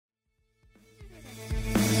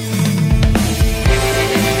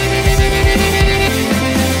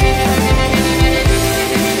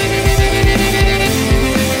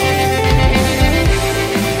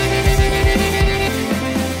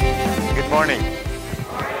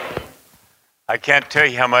I can't tell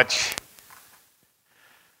you how much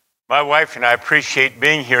my wife and I appreciate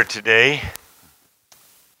being here today.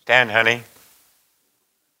 Stand, honey.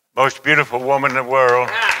 Most beautiful woman in the world.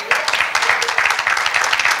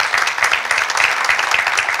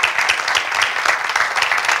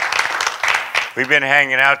 We've been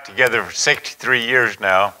hanging out together for 63 years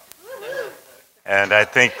now, and I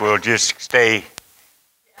think we'll just stay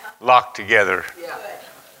locked together.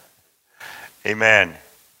 Amen.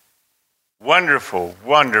 Wonderful,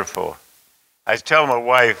 wonderful. I was telling my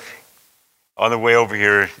wife on the way over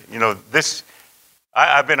here, you know,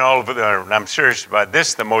 I've been all over there, and I'm serious about it. This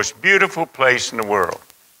is the most beautiful place in the world,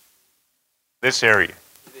 this area.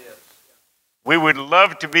 It is. We would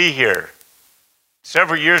love to be here.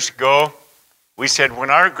 Several years ago, we said, when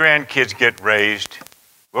our grandkids get raised,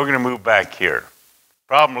 we're going to move back here.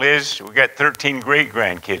 Problem is, we got 13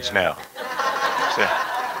 great-grandkids now.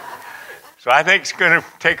 So I think it's going to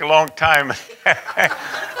take a long time.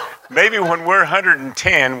 Maybe when we're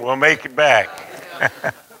 110, we'll make it back.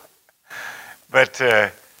 But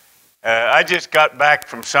I just got back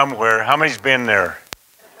from somewhere. How many's been there?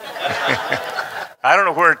 I don't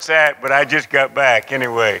know where it's at, but I just got back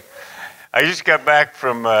anyway. I just got back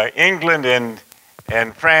from England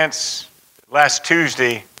and France last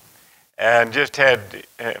Tuesday, and just had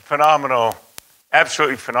a phenomenal,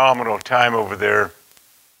 absolutely phenomenal time over there.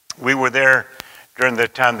 We were there during the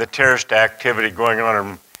time the terrorist activity going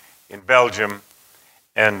on in Belgium,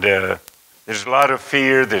 and there's a lot of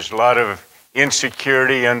fear, there's a lot of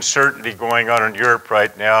insecurity, uncertainty going on in Europe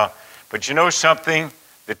right now. But you know something?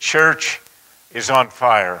 The church is on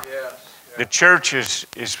fire. Yes. The church is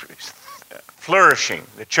flourishing.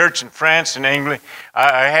 The church in France and England.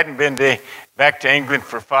 I hadn't been back to England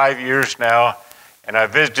for 5 years now, and I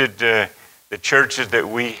visited the churches that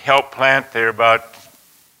we helped plant there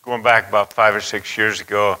going back about 5 or 6 years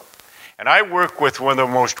ago. And I work with one of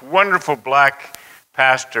the most wonderful black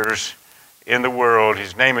pastors in the world.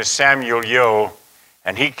 His name is Samuel Yo,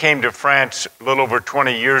 and he came to France a little over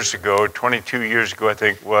 20 years ago, 22 years ago I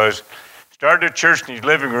think it was. Started a church in his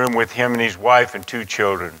living room with him and his wife and 2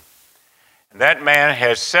 children. And that man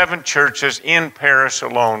has 7 churches in Paris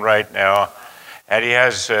alone right now, and he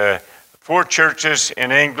has 4 churches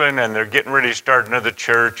in England, and they're getting ready to start another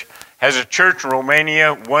church. Has a church in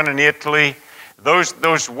Romania, 1 in Italy.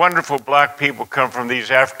 Those wonderful black people come from these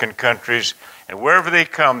African countries, and wherever they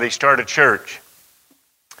come, they start a church.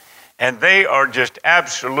 And they are just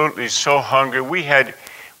absolutely so hungry. We had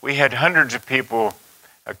hundreds of people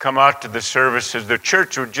come out to the services. The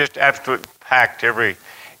church was just absolutely packed every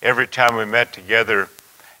time we met together.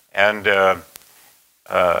 And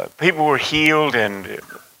people were healed, and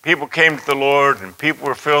people came to the Lord, and people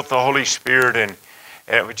were filled with the Holy Spirit, and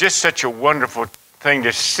it was just such a wonderful thing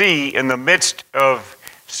to see in the midst of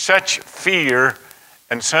such fear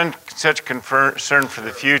and such concern for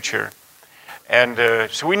the future. And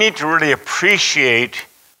so we need to really appreciate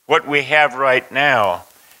what we have right now.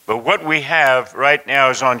 But what we have right now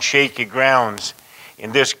is on shaky grounds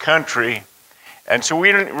in this country. And so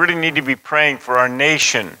we really need to be praying for our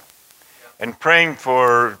nation and praying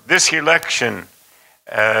for this election.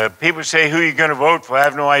 People say, who are you going to vote for? I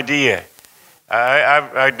have no idea.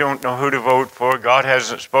 I don't know who to vote for. God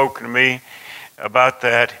hasn't spoken to me about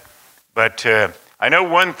that. But I know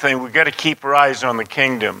one thing, we've got to keep our eyes on the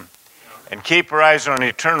kingdom and keep our eyes on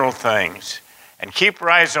eternal things and keep our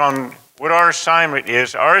eyes on what our assignment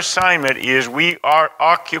is. Our assignment is we are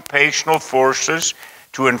occupational forces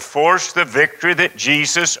to enforce the victory that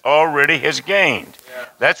Jesus already has gained.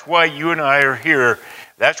 That's why you and I are here.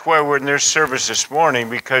 That's why we're in this service this morning,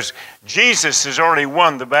 because Jesus has already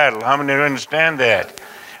won the battle. How many understand that?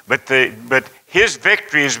 But his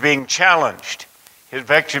victory is being challenged. His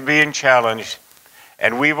victory is being challenged.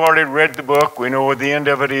 And we've already read the book. We know what the end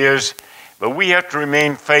of it is. But we have to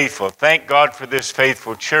remain faithful. Thank God for this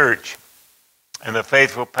faithful church and the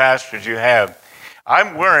faithful pastors you have.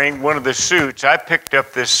 I'm wearing one of the suits. I picked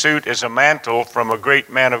up this suit as a mantle from a great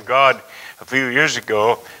man of God a few years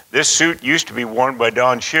ago. This suit used to be worn by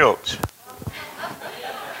Don Schultz.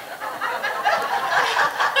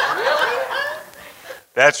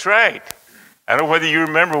 That's right. I don't know whether you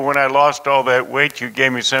remember when I lost all that weight, you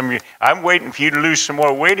gave me some of you. I'm waiting for you to lose some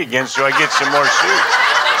more weight again so I get some more suits.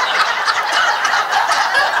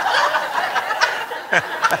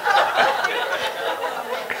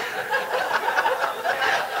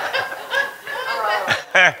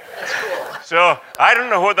 So I don't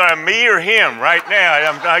know whether I'm me or him right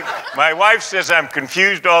now. My wife says I'm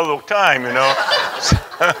confused all the time, you know.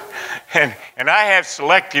 And I have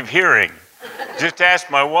selective hearing. Just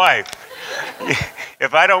ask my wife.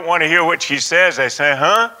 if I don't want to hear what she says, I say,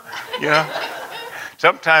 huh? You know.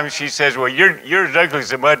 Sometimes she says, well, you're as ugly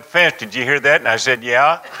as a mud fence. Did you hear that? And I said,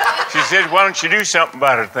 yeah. She says, why don't you do something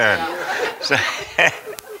about it then? So,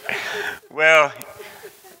 well,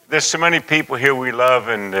 there's so many people here we love,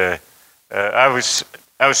 and I was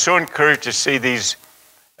so encouraged to see these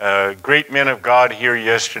great men of God here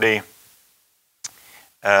yesterday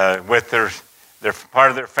with their part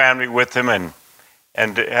of their family with them,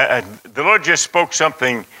 and the Lord just spoke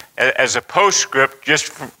something as a postscript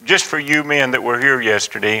just for you men that were here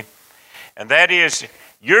yesterday, and that is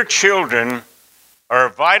your children are a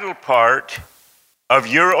vital part of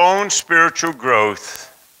your own spiritual growth.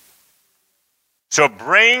 So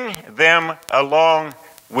bring them along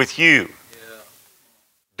with you. Yeah.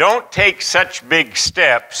 Don't take such big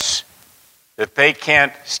steps that they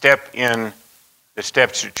can't step in the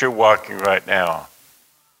steps that you're walking right now.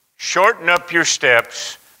 Shorten up your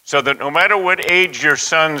steps so that no matter what age your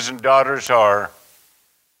sons and daughters are,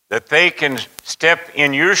 that they can step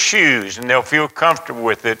in your shoes and they'll feel comfortable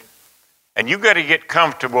with it. And you've got to get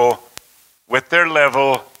comfortable with their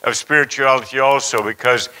level of spirituality also,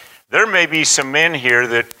 because there may be some men here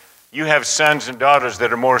that you have sons and daughters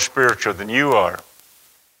that are more spiritual than you are.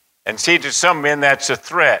 And see, to some men that's a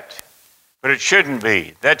threat, but it shouldn't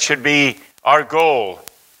be. That should be our goal,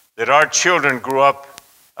 that our children grow up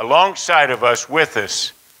alongside of us, with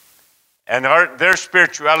us, and their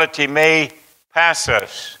spirituality may pass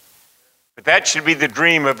us. But that should be the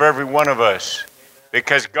dream of every one of us,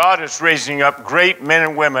 because God is raising up great men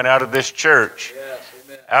and women out of this church,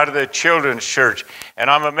 out of the children's church. And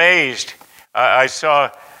I'm amazed. I saw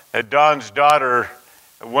Dawn's daughter,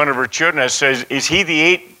 one of her children, I said, is he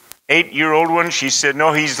the eight-year-old one? She said,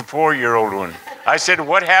 no, he's the 4-year-old one. I said,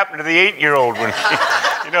 what happened to the 8-year-old one?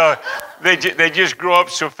 You know, they just grow up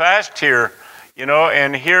so fast here, you know,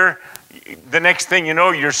 and here, the next thing you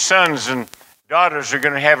know, your sons and daughters are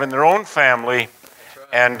going to have in their own family,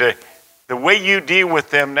 and the way you deal with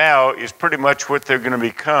them now is pretty much what they're going to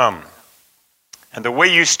become. And the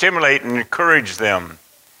way you stimulate and encourage them,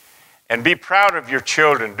 and be proud of your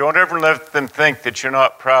children. Don't ever let them think that you're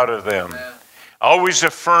not proud of them. Amen. Always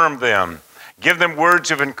affirm them. Give them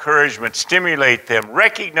words of encouragement. Stimulate them.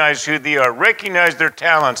 Recognize who they are. Recognize their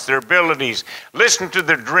talents, their abilities. Listen to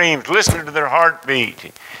their dreams. Listen to their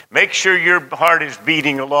heartbeat. Make sure your heart is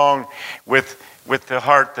beating along with the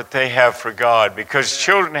heart that they have for God, because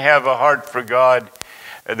children have a heart for God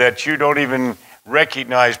that you don't even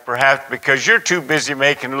recognize, perhaps because you're too busy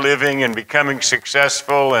making a living and becoming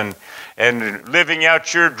successful and living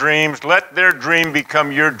out your dreams. Let their dream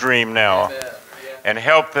become your dream now. Amen. And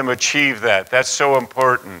help them achieve that. That's so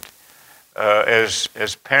important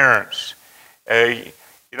as parents. You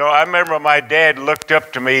know, I remember my dad looked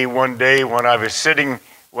up to me one day when I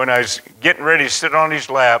was getting ready to sit on his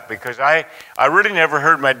lap, because I really never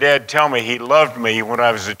heard my dad tell me he loved me when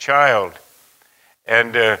I was a child.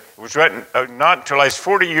 And it was not until I was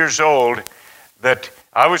 40 years old that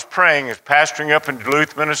I was praying, as pastoring up in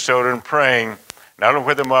Duluth, Minnesota, and praying. And I don't know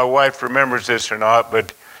whether my wife remembers this or not,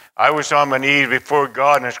 but I was on my knees before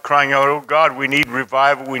God and I was crying out, oh God, we need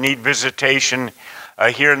revival, we need visitation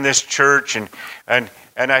here in this church. And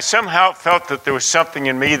I somehow felt that there was something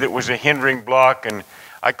in me that was a hindering block, and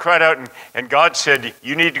I cried out, and God said,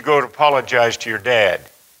 you need to go to apologize to your dad.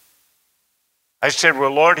 I said,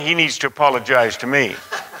 well, Lord, he needs to apologize to me.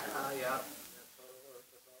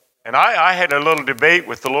 And I had a little debate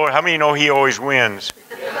with the Lord. How many know he always wins?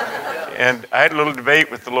 And I had a little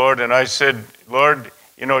debate with the Lord, and I said, Lord,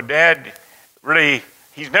 you know, Dad, really,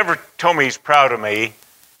 he's never told me he's proud of me.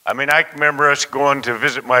 I mean, I remember us going to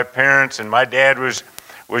visit my parents, and my dad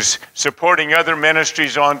was supporting other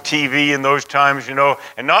ministries on TV in those times, you know,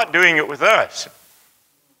 and not doing it with us.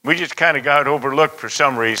 We just kind of got overlooked for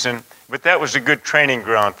some reason, but that was a good training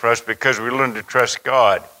ground for us because we learned to trust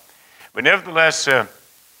God. But nevertheless,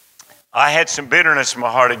 I had some bitterness in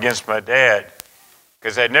my heart against my dad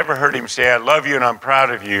because I'd never heard him say, I love you and I'm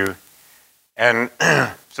proud of you. And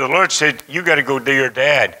so the Lord said, you got to go to your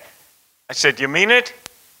dad. I said, you mean it?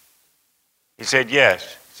 He said, yes.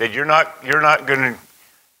 He said, you're not going to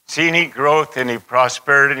see any growth, any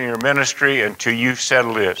prosperity in your ministry until you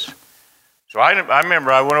settle this. So I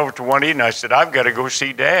remember I went over to one evening and I said, I've got to go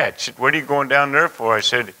see Dad. He said, what are you going down there for? I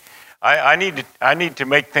said, I need to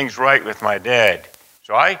make things right with my dad.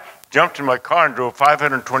 So I jumped in my car and drove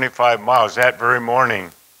 525 miles that very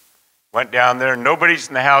morning. Went down there, nobody's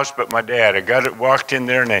in the house but my dad. Walked in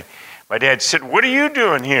there, and my dad said, what are you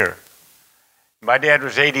doing here? My dad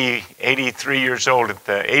was 83 years old,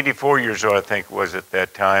 84 years old, I think it was at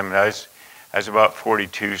that time. And I was about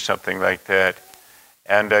 42, something like that.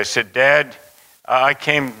 And I said, Dad, I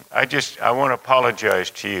want to apologize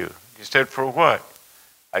to you. He said, for what?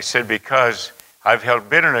 I said, because I've held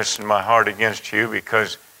bitterness in my heart against you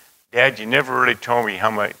because, Dad, you never really told me how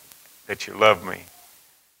much that you love me.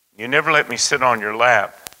 You never let me sit on your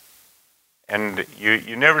lap. And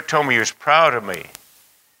you never told me you was proud of me.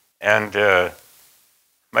 And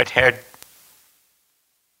my dad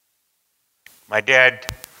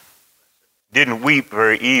didn't weep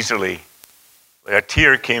very easily. But a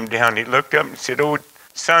tear came down. He looked up and said, oh,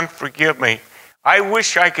 son, forgive me. I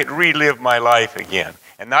wish I could relive my life again.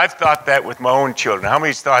 And I've thought that with my own children. How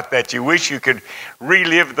many's thought that? You wish you could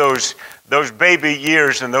relive those baby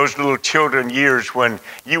years and those little children years when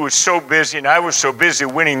you were so busy and I was so busy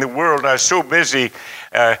winning the world. I was so busy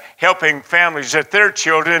helping families at their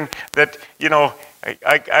children that,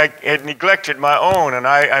 I had neglected my own, and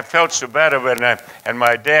I felt so bad of it. And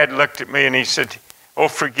my dad looked at me and he said, oh,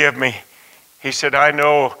 forgive me. He said, I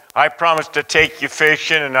know I promised to take you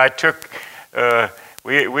fishing, and I took,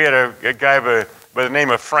 we had a guy by the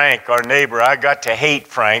name of Frank, our neighbor. I got to hate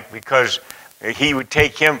Frank because he would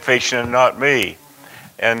take him fishing and not me.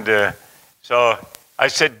 And so I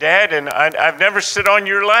said, Dad, and I've never sit on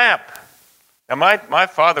your lap. Now, my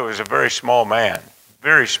father was a very small man.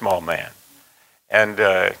 And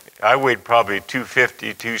I weighed probably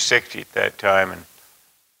 250, 260 at that time. And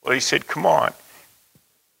well, he said, come on.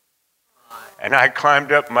 And I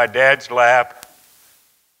climbed up my dad's lap.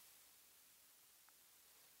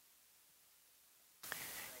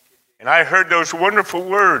 And I heard those wonderful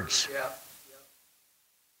words. Yeah.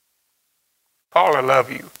 Paul, I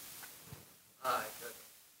love you.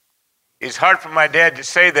 It's hard for my dad to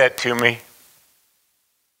say that to me,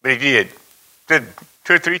 but he did 2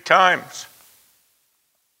 or 3 times.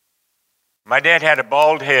 My dad had a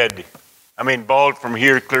bald head. I mean, bald from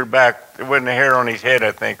here clear back. There wasn't a hair on his head,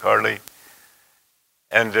 I think, hardly.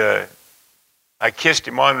 And I kissed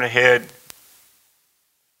him on the head,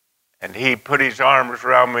 and he put his arms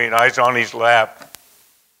around me, and I was on his lap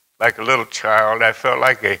like a little child. I felt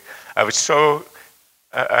like I was so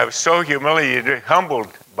humiliated,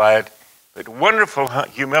 humbled by it, but wonderful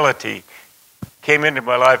humility came into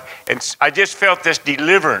my life, and I just felt this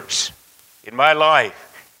deliverance in my life.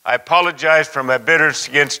 I apologized for my bitterness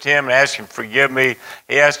against him and asked him to forgive me.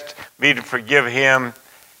 He asked me to forgive him.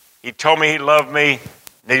 He told me he loved me.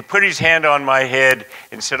 And he put his hand on my head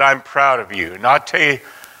and said, I'm proud of you. And I'll tell you,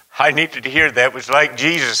 I needed to hear that. It was like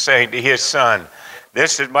Jesus saying to his son,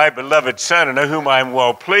 this is my beloved son in whom I am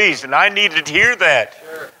well pleased. And I needed to hear that.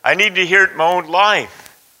 Sure. I needed to hear it in my own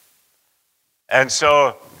life. And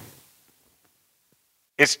so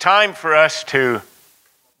it's time for us to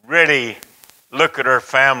really look at our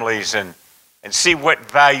families and see what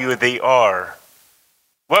value they are.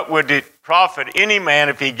 What would it profit any man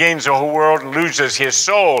if he gains the whole world and loses his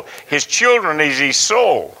soul? His children is his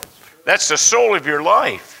soul. That's the soul of your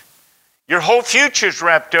life. Your whole future is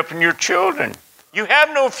wrapped up in your children. You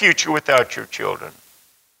have no future without your children.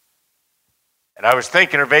 And I was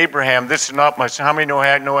thinking of Abraham. This is not my son. How many know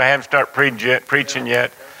I haven't started preaching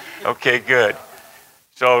yet? Okay, good.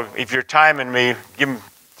 So if you're timing me,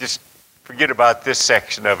 just forget about this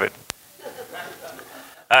section of it.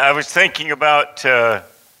 I was thinking about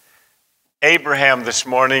Abraham this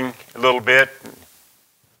morning a little bit,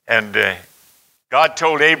 and God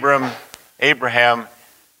told Abraham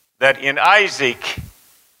that in Isaac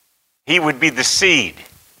he would be the seed.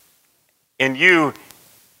 In you,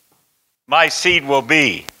 my seed will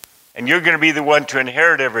be, and you're going to be the one to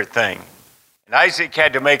inherit everything. And Isaac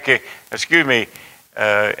had to make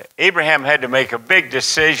Abraham had to make a big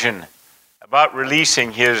decision about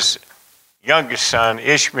releasing his youngest son,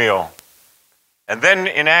 Ishmael. And then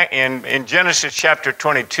in Genesis chapter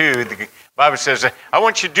 22, the Bible says, I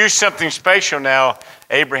want you to do something special now,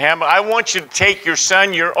 Abraham. I want you to take your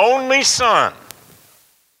son, your only son.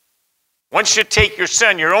 I want you to take your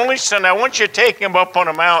son, your only son. I want you to take him up on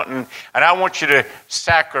a mountain, and I want you to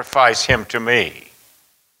sacrifice him to me.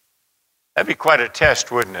 That'd be quite a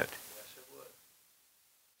test, wouldn't it? Yes, it would.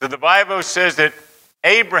 So the Bible says that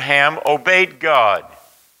Abraham obeyed God.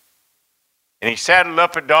 And he saddled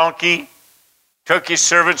up a donkey, took his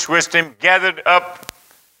servants with him, gathered up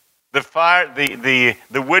the fire,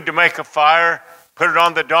 the wood to make a fire, put it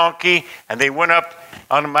on the donkey, and they went up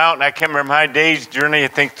on the mountain. I can't remember how many days' journey, I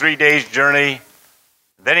think 3 days' journey.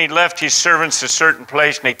 Then he left his servants a certain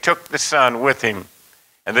place, and he took the son with him.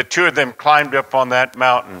 And the two of them climbed up on that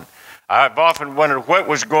mountain. I've often wondered what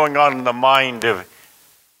was going on in the mind of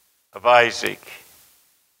Isaac.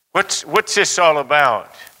 What's this all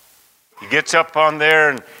about? He gets up on there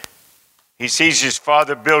and he sees his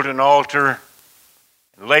father build an altar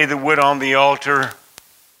and lay the wood on the altar.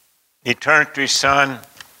 He turned to his son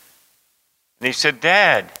and he said,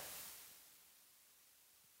 "Dad,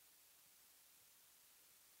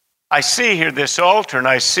 I see here this altar and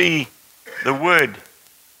I see the wood,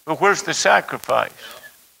 but where's the sacrifice?"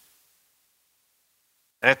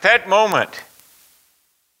 And at that moment,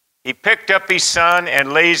 he picked up his son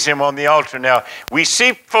and lays him on the altar. Now, we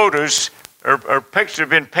see photos or pictures have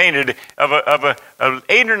been painted of an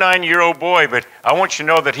 8 or 9-year-old boy, but I want you to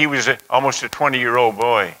know that he was almost a 20-year-old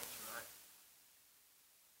boy.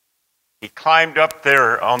 He climbed up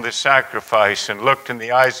there on the sacrifice and looked in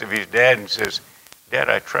the eyes of his dad and says,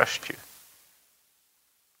 "Dad, I trust you.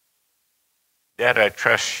 Dad, I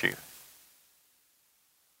trust you."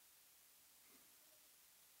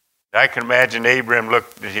 I can imagine Abraham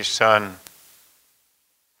looked at his son and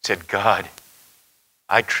said, "God,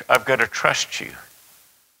 I've got to trust you."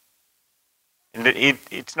 And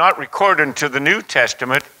it's not recorded until the New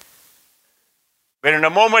Testament, but in a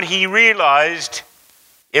moment he realized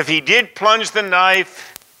if he did plunge the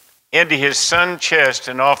knife into his son's chest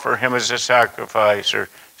and offer him as a sacrifice or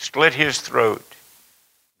slit his throat,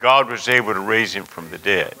 God was able to raise him from the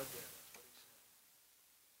dead.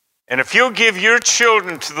 And if you'll give your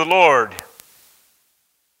children to the Lord,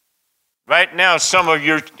 right now some of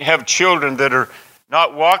you have children that are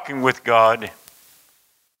not walking with God,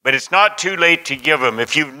 but it's not too late to give them.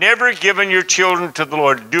 If you've never given your children to the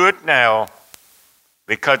Lord, do it now,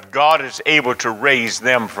 because God is able to raise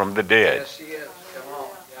them from the dead. Yes, He is. Come on.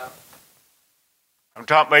 Yeah. I'm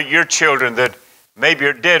talking about your children that maybe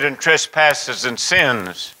are dead in trespasses and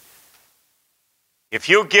sins. If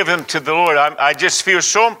you give them to the Lord, I just feel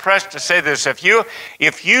so impressed to say this. If you,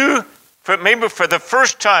 maybe for the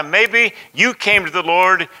first time, maybe you came to the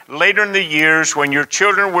Lord later in the years when your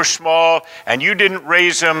children were small and you didn't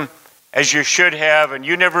raise them as you should have, and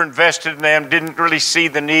you never invested in them, didn't really see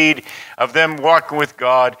the need of them walking with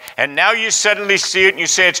God, and now you suddenly see it and you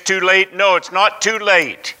say it's too late. No, it's not too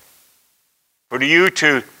late for you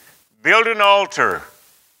to build an altar,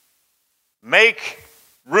 make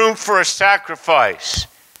room for a sacrifice,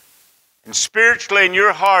 and spiritually in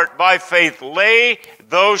your heart, by faith, lay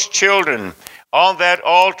those children on that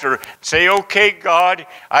altar. Say, "Okay, God,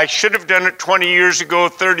 I should have done it 20 years ago,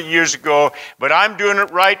 30 years ago, but I'm doing it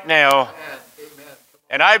right now. Amen.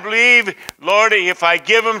 And I believe, Lord, if I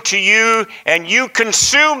give them to you and you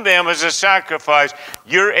consume them as a sacrifice,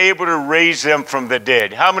 you're able to raise them from the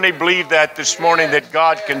dead." How many believe that this morning, that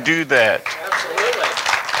God can do that? Absolutely.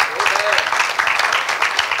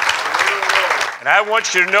 And I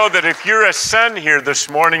want you to know that if you're a son here this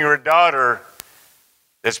morning or a daughter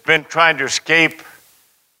that's been trying to escape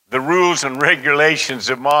the rules and regulations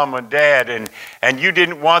of mom and dad, and you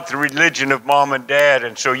didn't want the religion of mom and dad,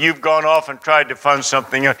 and so you've gone off and tried to fund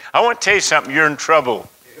something else, I want to tell you something, you're in trouble.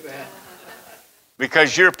 Amen.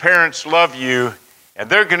 Because your parents love you, and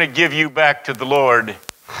they're going to give you back to the Lord.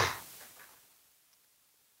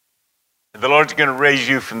 And the Lord's going to raise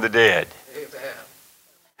you from the dead. Amen.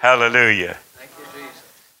 Hallelujah. Thank you, Jesus.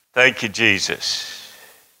 Thank you, Jesus.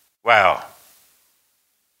 Wow.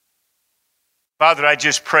 Father, I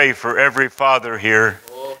just pray for every father here,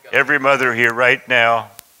 Oh, God. every mother here right now.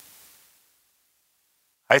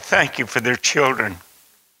 I thank you for their children,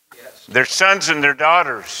 Yes. their sons and their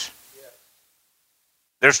daughters. Yes.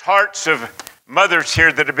 There's hearts of mothers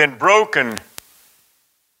here that have been broken,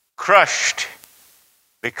 crushed,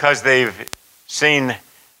 because they've seen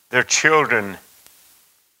their children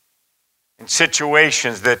in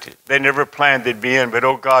situations that they never planned they'd be in. But,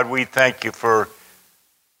 oh God, we thank you for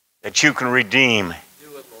that you can redeem.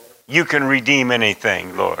 Do it, Lord. You can redeem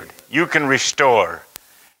anything, Lord. You can restore.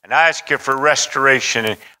 And I ask you for restoration.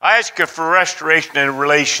 And I ask you for restoration in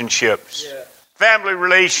relationships, Yes. family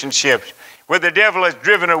relationships, where the devil has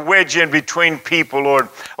driven a wedge in between people, Lord.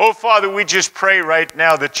 Oh, Father, we just pray right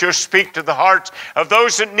now that you'll speak to the hearts of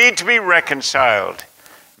those that need to be reconciled.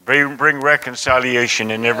 Bring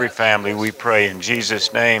reconciliation in every family, we pray in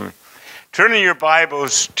Jesus' name. Turn in your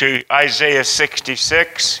Bibles to Isaiah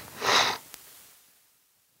 66.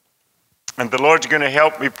 And the Lord's going to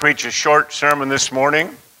help me preach a short sermon this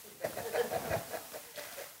morning.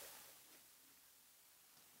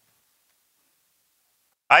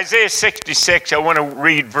 Isaiah 66, I want to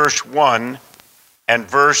read verse 1 and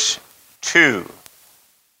verse 2.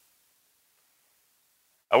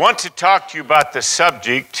 I want to talk to you about the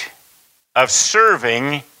subject of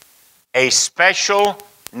serving a special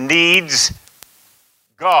needs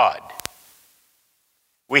God.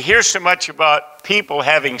 We hear so much about people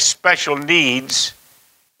having special needs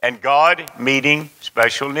and God meeting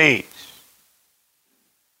special needs.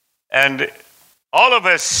 And all of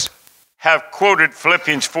us have quoted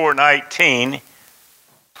Philippians 4:19.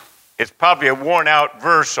 It's probably a worn out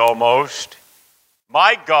verse almost.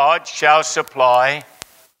 My God shall supply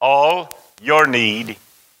all your need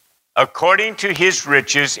according to his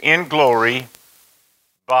riches in glory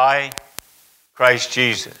by Christ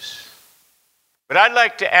Jesus. But I'd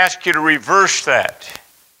like to ask you to reverse that.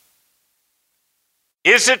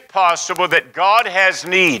 Is it possible that God has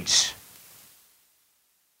needs?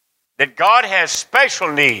 That God has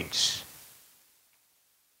special needs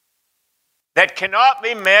that cannot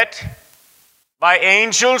be met by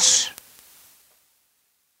angels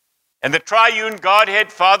and the triune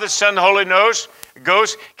Godhead, Father, Son, Holy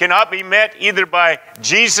Ghost cannot be met either by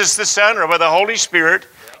Jesus the Son or by the Holy Spirit?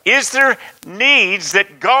 Is there needs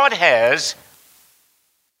that God has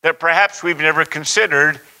that perhaps we've never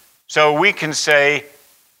considered? So we can say,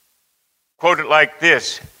 quote it like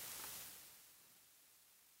this: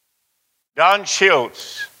 Don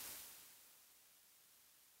Schultz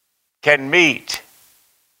can meet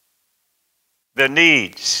the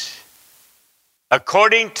needs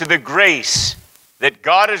according to the grace that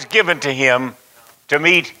God has given to him to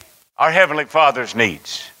meet our Heavenly Father's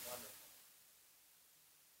needs.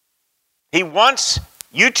 He wants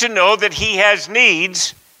you to know that he has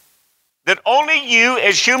needs that only you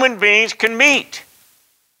as human beings can meet.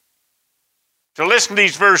 So listen to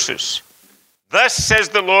these verses. Thus says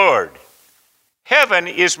the Lord, heaven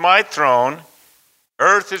is my throne,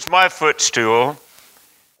 earth is my footstool.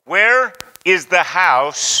 Where is the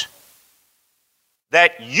house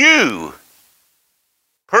that you,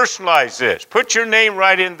 personalize this, put your name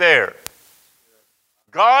right in there.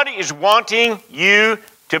 God is wanting you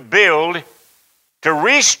to build, to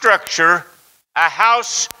restructure a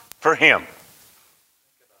house for him.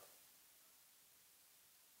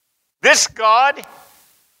 This God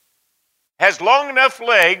has long enough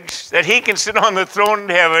legs that he can sit on the throne in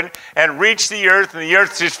heaven and reach the earth, and the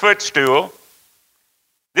earth's his footstool.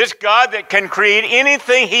 This God that can create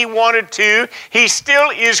anything he wanted to, he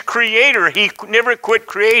still is creator. He never quit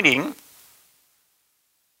creating.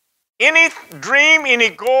 Any dream, any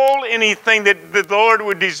goal, anything that the Lord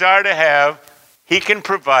would desire to have, he can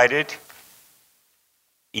provide it.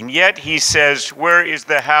 And yet he says, where is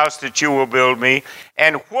the house that you will build me?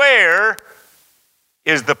 And where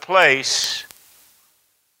is the place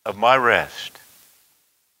of my rest?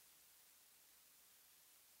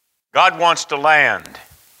 God wants to land.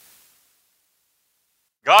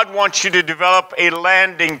 God wants you to develop a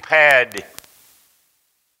landing pad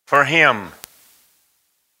for him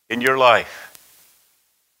in your life.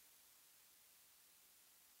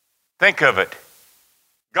 Think of it.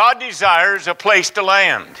 God desires a place to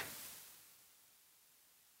land.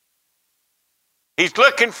 He's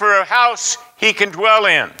looking for a house he can dwell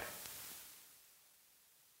in.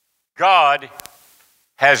 God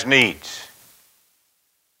has needs.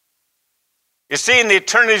 You see, in the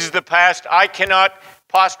eternities of the past, I cannot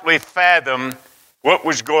possibly fathom what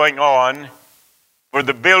was going on for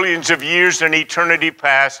the billions of years in eternity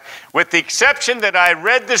past, with the exception that I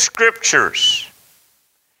read the scriptures.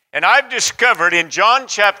 And I've discovered in John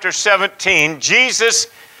chapter 17, Jesus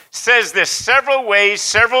says this several ways,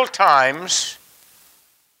 several times.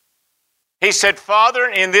 He said, Father,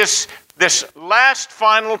 in this last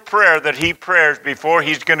final prayer that he prayers before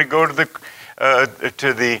he's going to go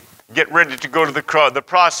to get ready to go to the cross, the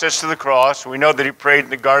process of the cross. We know that he prayed in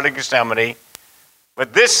the Garden of Gethsemane.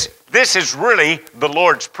 But this is really the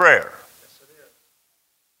Lord's Prayer. Yes, it is.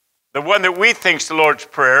 The one that we think is the Lord's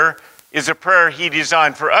Prayer is a prayer he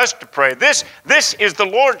designed for us to pray. This is the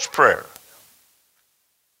Lord's Prayer.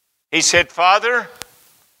 He said, Father,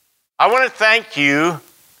 I want to thank you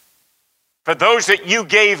for those that you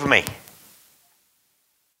gave me.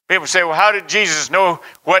 People say, well, how did Jesus know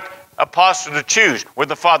what apostle to choose? Well,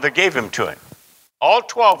 the Father gave him to him. All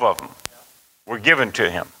 12 of them were given to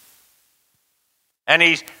him. And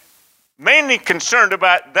he's mainly concerned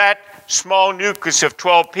about that small nucleus of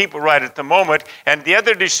 12 people right at the moment and the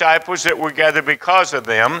other disciples that were gathered because of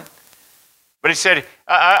them. But he said,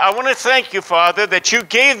 I want to thank you, Father, that you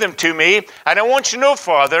gave them to me. And I want you to know,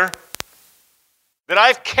 Father, that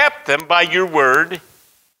I've kept them by your word,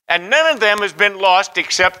 and none of them has been lost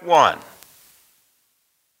except one.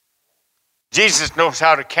 Jesus knows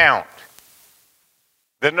how to count.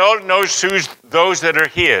 The Lord knows who's those that are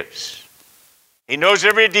his. He knows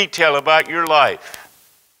every detail about your life.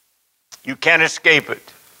 You can't escape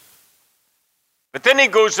it. But then he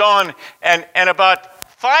goes on, and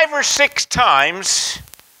about 5 or 6 times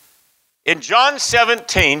in John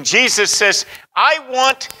 17, Jesus says, I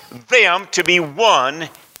want them to be one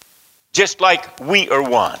just like we are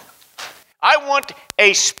one. I want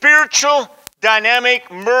a spiritual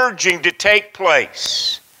dynamic merging to take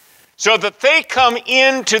place so that they come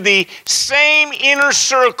into the same inner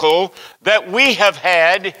circle that we have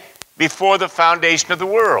had before the foundation of the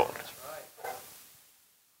world.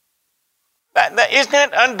 Isn't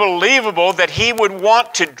it unbelievable that he would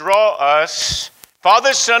want to draw us,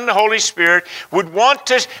 Father, Son, and Holy Spirit, would want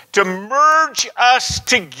us to merge us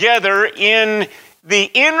together in the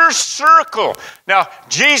inner circle. Now,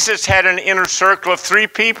 Jesus had an inner circle of 3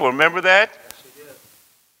 people. Remember that? Yes, he did.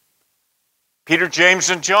 Peter, James,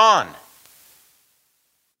 and John.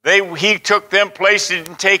 He took them places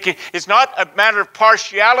and taken. It's not a matter of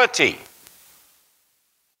partiality.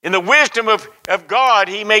 In the wisdom of God,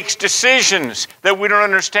 he makes decisions that we don't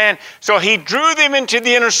understand. So he drew them into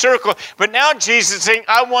the inner circle. But now Jesus is saying,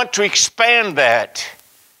 I want to expand that.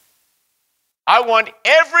 I want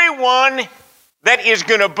everyone that is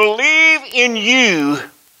going to believe in you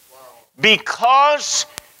because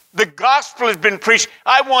the gospel has been preached.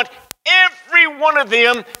 I want every one of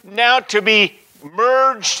them now to be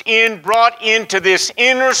merged in, brought into this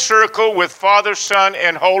inner circle with Father, Son,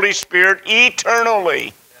 and Holy Spirit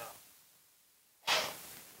eternally.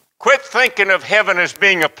 Quit thinking of heaven as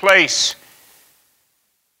being a place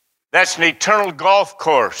that's an eternal golf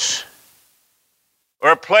course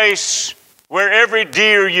or a place where every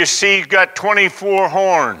deer you see got 24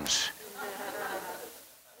 horns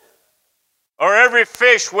or every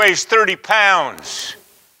fish weighs 30 pounds.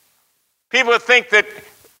 People think that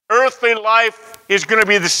earthly life is going to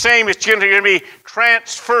be the same. It's going to be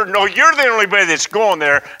transferred. No, you're the only way that's going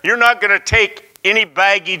there. You're not going to take any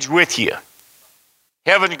baggage with you.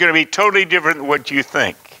 Heaven's going to be totally different than what you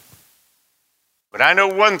think. But I know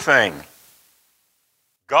one thing.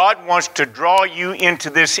 God wants to draw you into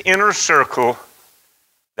this inner circle.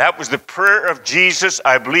 That was the prayer of Jesus.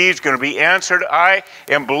 I believe is going to be answered. I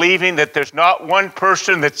am believing that there's not one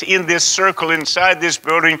person that's in this circle inside this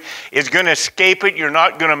building is going to escape it. You're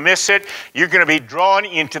not going to miss it. You're going to be drawn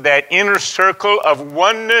into that inner circle of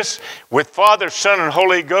oneness with Father, Son, and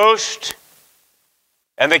Holy Ghost.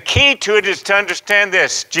 And the key to it is to understand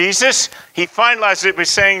this. Jesus, he finalized it by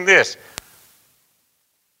saying this.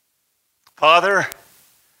 Father,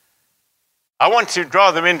 I want to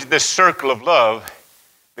draw them into this circle of love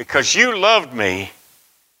because you loved me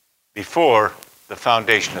before the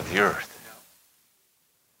foundation of the earth.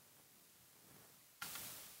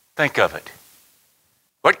 Think of it.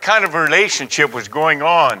 What kind of relationship was going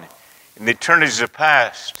on in the eternities of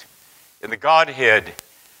past, in the Godhead?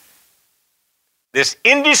 This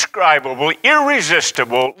indescribable,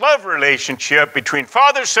 irresistible love relationship between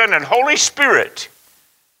Father, Son, and Holy Spirit.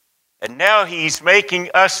 And now he's making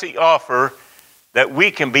us the offer that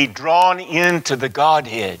we can be drawn into the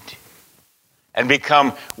Godhead and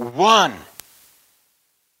become one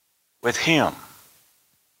with him.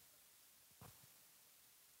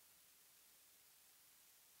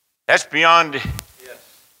 That's beyond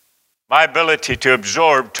my ability to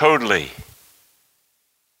absorb totally.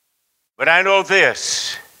 But I know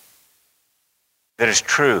this, that is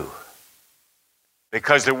true,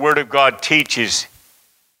 because the Word of God teaches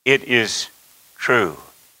it is true.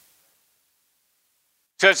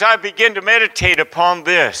 So as I begin to meditate upon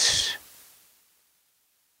this,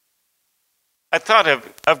 I thought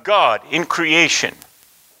of God in creation.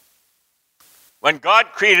 When God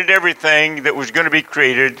created everything that was going to be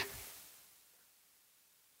created,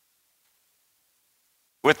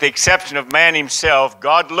 with the exception of man himself,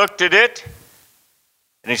 God looked at it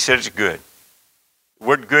and he said it's good. The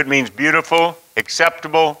word good means beautiful,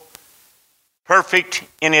 acceptable, perfect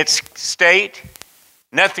in its state,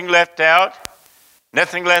 nothing left out.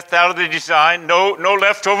 Nothing left out of the design, no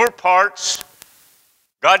leftover parts.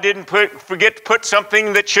 God didn't forget to put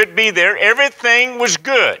something that should be there. Everything was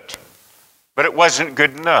good, but it wasn't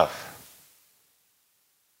good enough.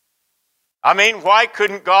 I mean, why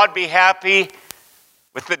couldn't God be happy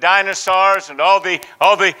with the dinosaurs and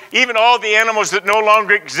even all the animals that no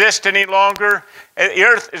longer exist any longer? The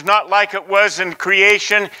earth is not like it was in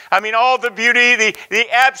creation. I mean, all the beauty, the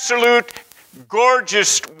absolute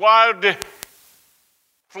gorgeous wild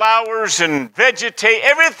flowers and vegetation,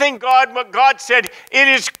 everything God said, it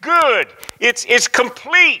is good. It's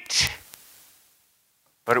complete.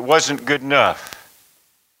 But it wasn't good enough.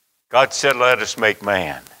 God said, let us make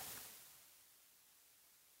man.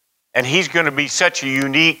 And he's going to be such a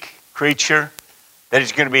unique creature that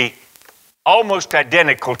he's going to be almost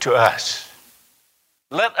identical to us.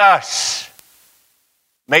 Let us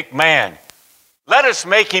make man. Let us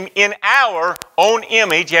make him in our own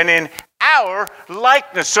image and in our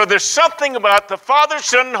likeness. So there's something about the Father,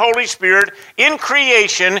 Son, and Holy Spirit in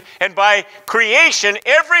creation, and by creation,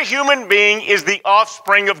 every human being is the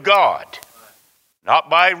offspring of God. Not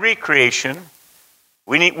by recreation,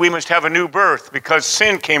 We must have a new birth because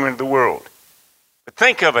sin came into the world. But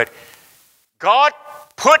think of it. God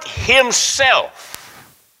put himself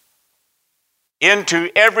into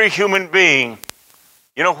every human being.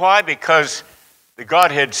 You know why? Because the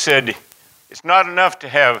Godhead said it's not enough to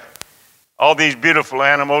have all these beautiful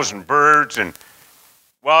animals and birds and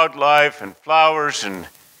wildlife and flowers and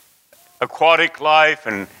aquatic life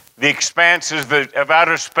and the expanses of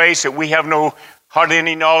outer space that we have hardly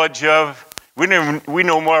any knowledge of. We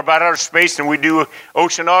know more about outer space than we do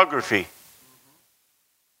oceanography.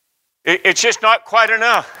 It's just not quite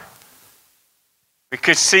enough.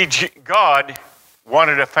 Because, see, God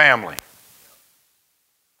wanted a family.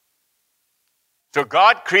 So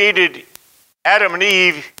God created Adam and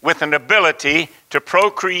Eve with an ability to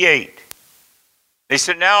procreate. They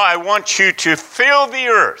said, now I want you to fill the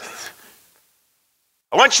earth.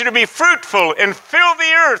 I want you to be fruitful and fill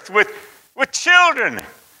the earth with children.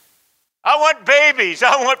 I want babies.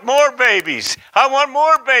 I want more babies. I want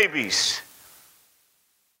more babies.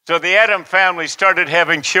 So the Adam family started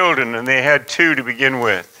having children, and they had 2 to begin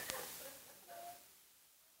with.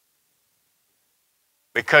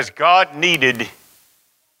 Because God needed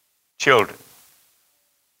children.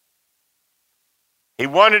 He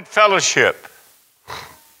wanted fellowship.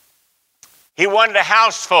 He wanted a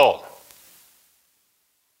house full.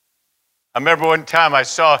 I remember one time I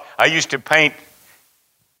used to paint,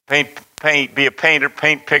 be a painter,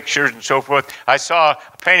 paint pictures and so forth. I saw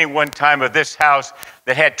a painting one time of this house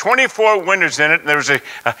that had 24 windows in it, and there was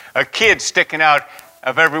a kid sticking out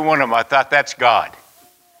of every one of them. I thought, that's God.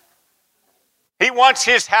 He wants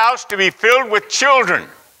his house to be filled with children.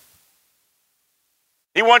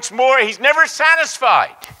 He wants more. He's never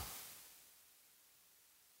satisfied.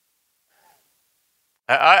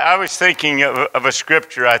 I was thinking of a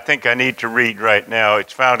scripture I think I need to read right now.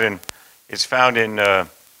 It's found in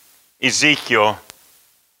Ezekiel.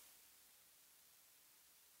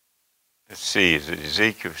 Let's see, is it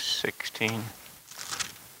Ezekiel 16?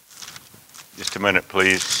 Just a minute,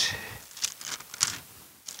 please.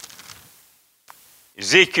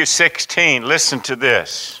 Ezekiel 16, listen to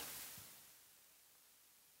this.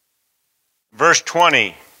 Verse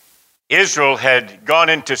 20, Israel had gone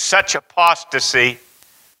into such apostasy,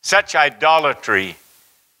 such idolatry,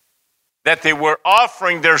 that they were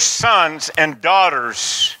offering their sons and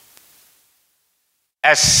daughters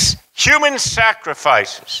as human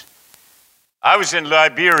sacrifices. I was in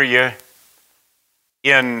Liberia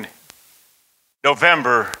in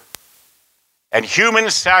November, and human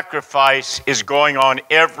sacrifice is going on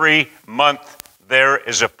every month there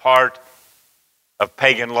as a part of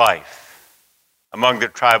pagan life among the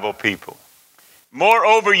tribal people.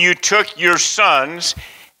 Moreover, you took your sons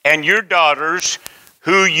and your daughters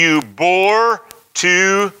who you bore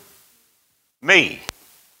to me,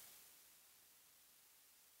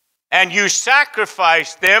 and you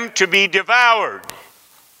sacrificed them to be devoured.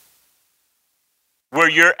 Were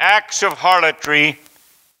your acts of harlotry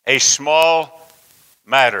a small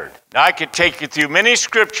matter? Now, I could take you through many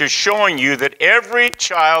scriptures showing you that every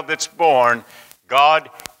child that's born, God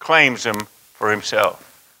claims them for himself.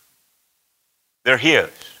 They're his.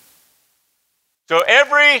 So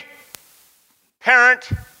every parent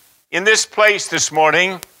in this place this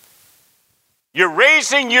morning, you're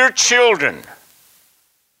raising your children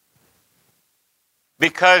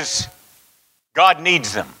because God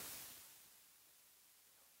needs them.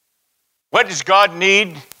 What does God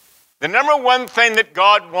need? The number one thing that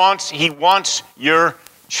God wants, he wants your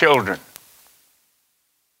children.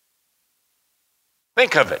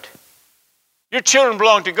 Think of it. Your children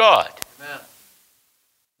belong to God. Amen.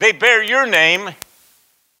 They bear your name,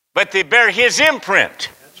 but they bear his imprint.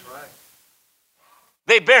 That's right.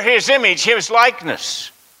 They bear his image, his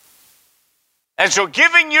likeness. And so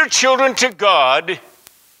giving your children to God,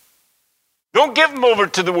 don't give them over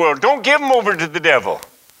to the world. Don't give them over to the devil.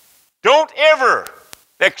 Don't ever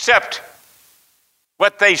accept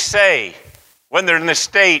what they say when they're in the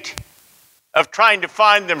state of trying to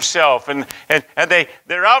find themselves. And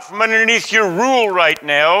they're out from underneath your rule right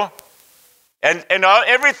now. And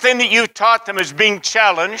everything that you've taught them is being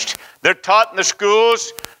challenged. They're taught in the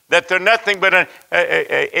schools that they're nothing but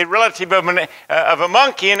a relative of a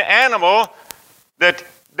monkey, an animal,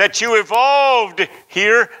 that you evolved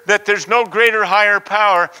here, that there's no greater, higher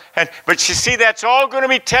power. But you see, that's all going to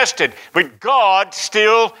be tested. But God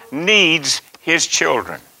still needs his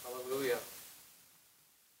children. Hallelujah.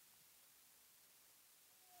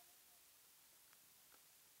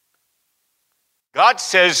 God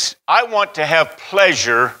says, I want to have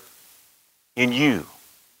pleasure in you.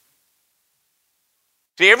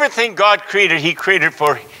 See, everything God created, he created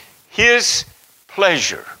for his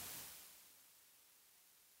pleasure.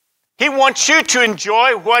 He wants you to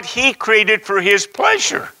enjoy what he created for his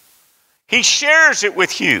pleasure. He shares it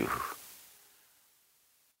with you.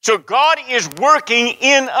 So God is working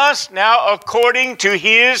in us now according to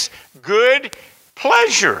his good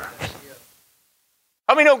pleasure.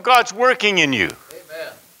 How many know God's working in you?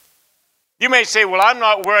 Amen. You may say, well, I'm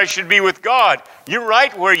not where I should be with God. You're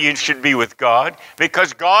right where you should be with God,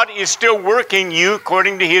 because God is still working you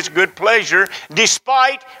according to his good pleasure,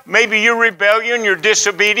 despite maybe your rebellion, your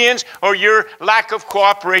disobedience, or your lack of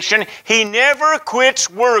cooperation. He never quits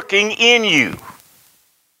working in you.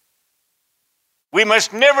 We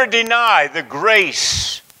must never deny the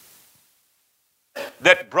grace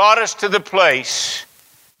that brought us to the place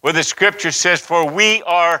where the scripture says, for we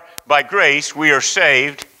are, by grace, we are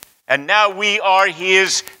saved, and now we are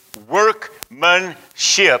his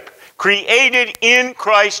workmanship, created in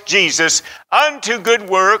Christ Jesus unto good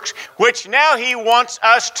works, which now he wants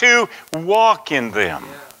us to walk in them.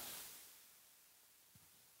 Yeah.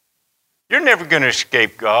 You're never going to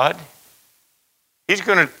escape God. He's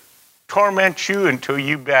going to torment you until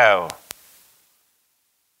you bow.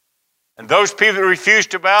 And those people that refuse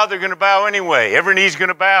to bow, they're going to bow anyway. Every knee's going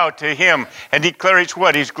to bow to him and declare he's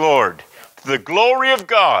what? He's Lord. To the glory of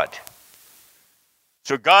God.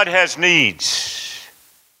 So God has needs.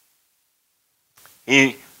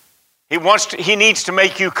 He needs to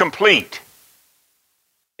make you complete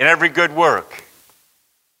in every good work.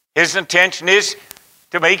 His intention is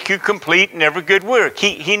to make you complete in every good work.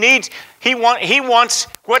 He wants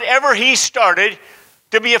whatever he started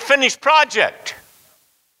to be a finished project.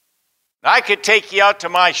 I could take you out to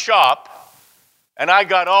my shop, and I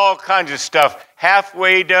got all kinds of stuff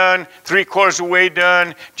halfway done, 3/4 of the way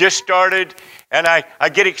done, just started, and I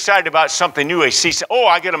get excited about something new. I see, oh,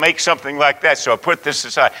 I got to make something like that, so I put this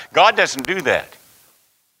aside. God doesn't do that.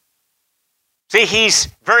 See, he's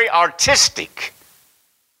very artistic,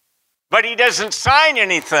 but he doesn't sign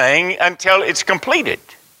anything until it's completed.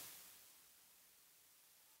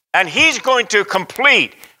 And he's going to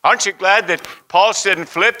complete. Aren't you glad that Paul said in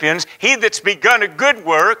Philippians, he that's begun a good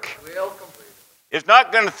work is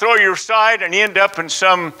not going to throw you aside and end up in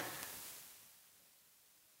some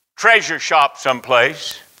treasure shop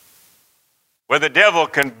someplace where the devil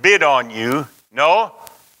can bid on you. No,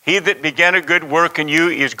 he that began a good work in you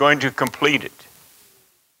is going to complete it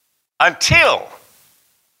until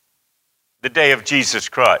the day of Jesus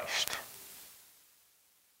Christ.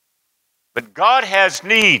 But God has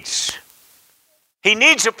needs. He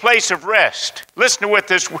needs a place of rest. Listen to what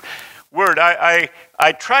this word, I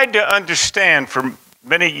tried to understand for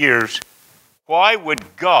many years, why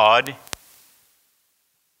would God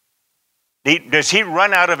does he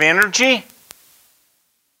run out of energy?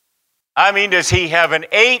 I mean, does he have an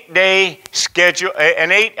 8-day schedule, an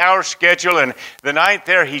 8-hour schedule, and the ninth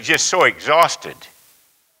there he's just so exhausted?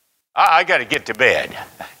 I got to get to bed.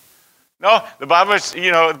 No, the Bible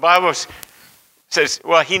says,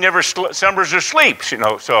 well, he never slumbers or sleeps,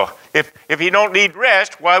 So if he don't need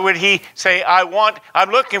rest, why would he say, I'm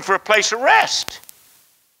looking for a place of rest?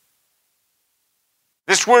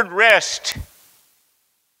 This word rest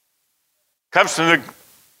comes from the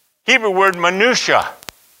Hebrew word manusha,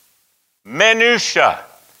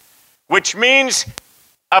 which means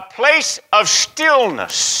a place of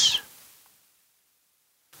stillness.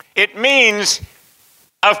 It means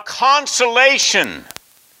of consolation,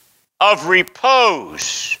 of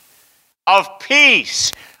repose, of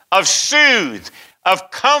peace, of soothe,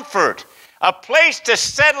 of comfort, a place to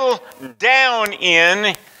settle down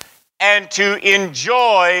in and to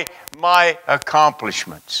enjoy my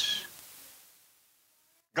accomplishments.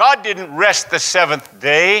 God didn't rest the seventh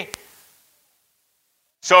day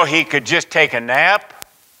so he could just take a nap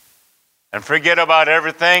and forget about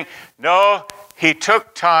everything. No, he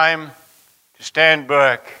took time to stand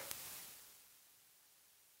back.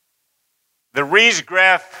 The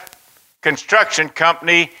Riesgraf Construction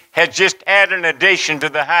Company has just added an addition to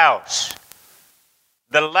the house.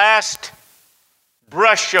 The last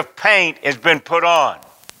brush of paint has been put on.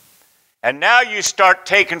 And now you start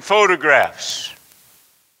taking photographs.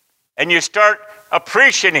 And you start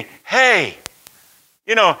appreciating, hey,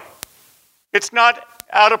 it's not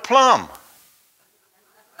out of plumb.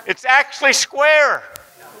 It's actually square.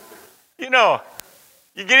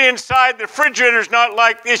 You get inside, the refrigerator's not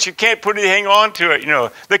like this. You can't put anything onto it,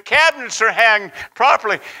 The cabinets are hanged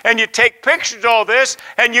properly. And you take pictures of all this,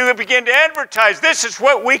 and you begin to advertise. This is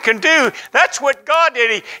what we can do. That's what God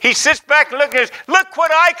did. He sits back and looks at us. Look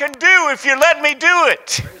what I can do if you let me do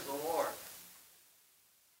it. Praise the Lord.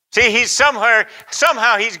 See, he's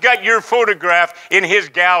somehow he's got your photograph in his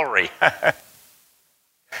gallery.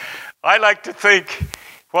 I like to think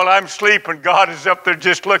While I'm sleeping, God is up there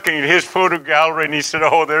just looking at his photo gallery, and he said,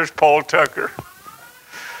 oh, there's Paul Tucker.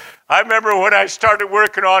 I remember when I started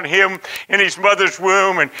working on him in his mother's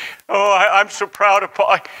womb, and I'm so proud of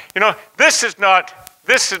Paul. You know, this is not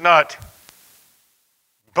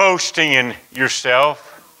boasting in yourself.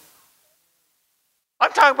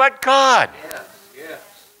 I'm talking about God. Yes.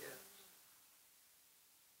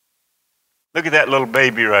 Look at that little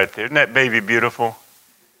baby right there. Isn't that baby beautiful?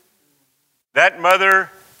 That mother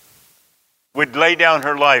would lay down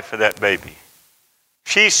her life for that baby.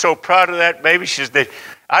 She's so proud of that baby. She says,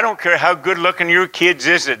 I don't care how good looking your kids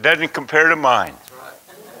is, it doesn't compare to mine.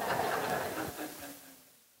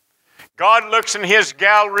 God looks in his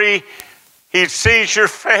gallery. He sees your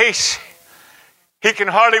face. He can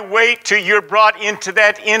hardly wait till you're brought into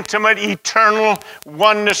that intimate, eternal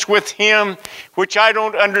oneness with him, which I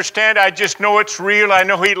don't understand. I just know it's real. I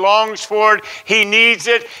know he longs for it. He needs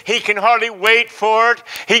it. He can hardly wait for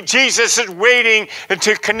it. Jesus is waiting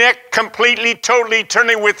to connect completely, totally,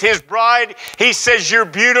 eternally with his bride. He says, you're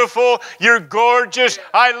beautiful. You're gorgeous.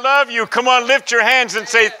 I love you. Come on, lift your hands and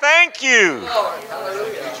say, thank you.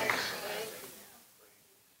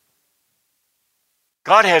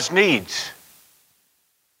 God has needs.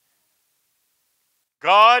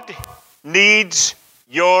 God needs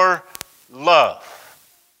your love.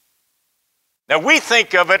 Now we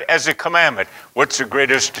think of it as a commandment. What's the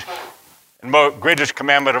greatest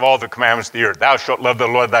commandment of all the commandments of the earth? Thou shalt love the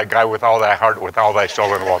Lord thy God with all thy heart, with all thy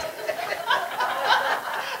soul and all.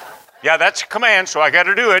 Yeah, that's a command, so I got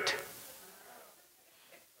to do it.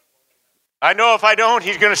 I know if I don't,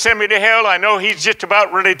 he's going to send me to hell. I know he's just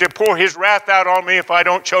about ready to pour his wrath out on me if I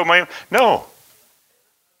don't show my... No.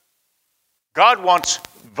 God wants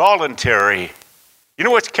voluntary. You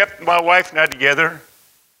know what's kept my wife and I together?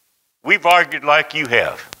 We've argued like you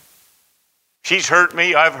have. She's hurt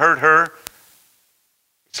me, I've hurt her.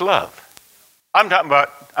 It's love. I'm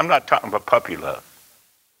not talking about puppy love.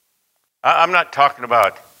 I'm not talking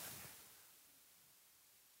about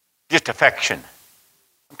just affection.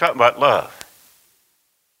 I'm talking about love.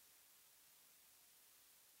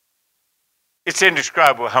 It's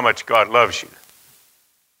indescribable how much God loves you.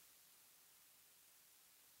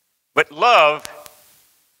 But love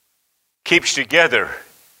keeps together,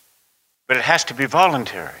 but it has to be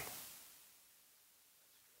voluntary.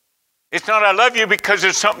 It's not I love you because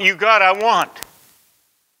it's something you got I want.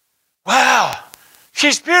 Wow,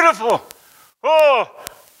 she's beautiful. Oh,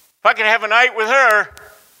 if I could have a night with her.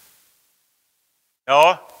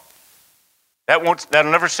 No,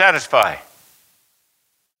 that'll never satisfy.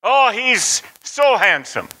 Oh, he's so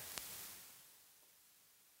handsome.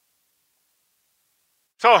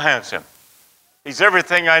 So handsome. He's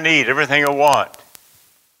everything I need, everything I want.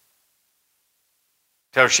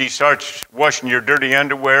 Till she starts washing your dirty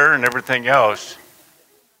underwear and everything else.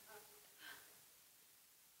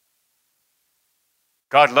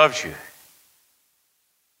 God loves you.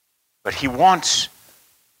 But he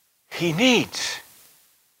needs.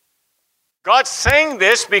 God's saying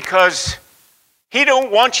this because he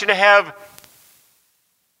don't want you to have,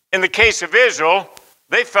 in the case of Israel,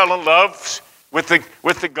 they fell in love with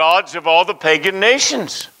the gods of all the pagan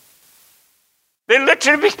nations. They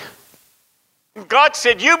literally, God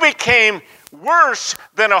said, you became worse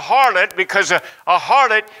than a harlot because a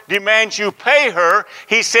harlot demands you pay her.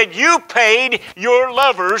 He said, you paid your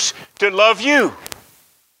lovers to love you,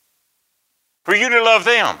 for you to love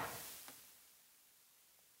them.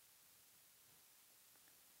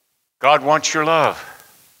 God wants your love.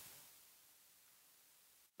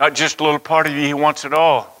 Not just a little part of you, he wants it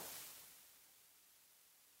all.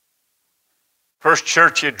 First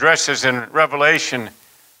church he addresses in Revelation,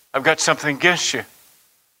 I've got something against you.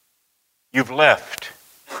 You've left.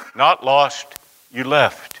 Not lost, you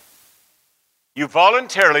left. You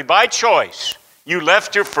voluntarily, by choice, you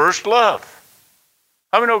left your first love.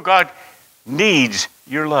 How many know God needs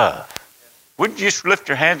your love? Wouldn't you just lift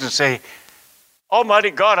your hands and say, Almighty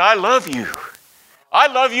God, I love you. I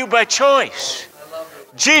love you by choice.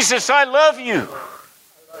 Jesus, I love you.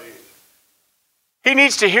 He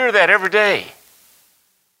needs to hear that every day.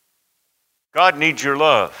 God needs your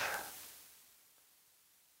love.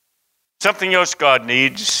 Something else God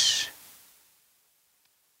needs.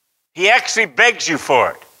 He actually begs you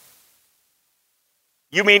for it.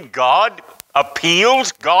 You mean God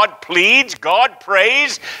appeals, God pleads, God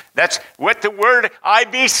prays? That's what the word I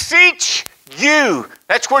beseech you.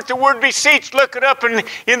 That's what the word beseech. Look it up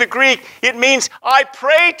in the Greek. It means I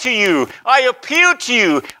pray to you. I appeal to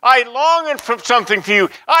you. I long for something for you.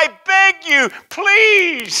 I beg you,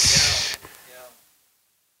 please.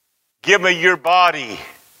 Give me your body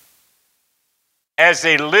as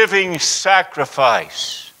a living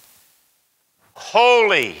sacrifice,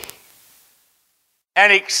 holy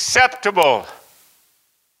and acceptable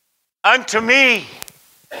unto me,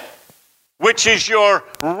 which is your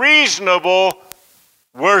reasonable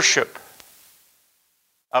worship.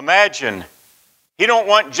 Imagine, he don't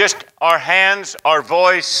want just our hands, our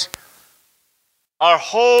voice. Our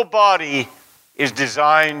whole body is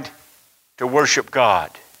designed to worship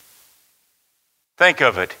God. Think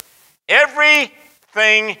of it. Everything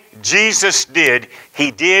Jesus did,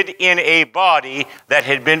 he did in a body that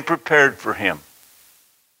had been prepared for him.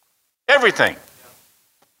 Everything.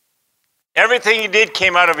 Everything he did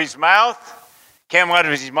came out of his mouth, came out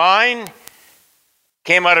of his mind,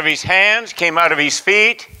 came out of his hands, came out of his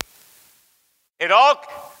feet.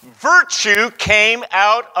 Virtue came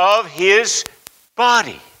out of his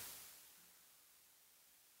body.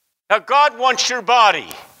 Now God wants your body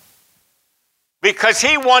because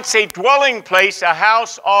he wants a dwelling place, a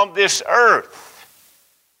house on this earth.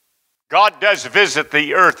 God does visit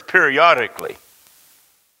the earth periodically.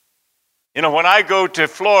 You know, when I go to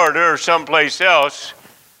Florida or someplace else,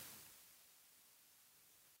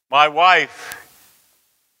 my wife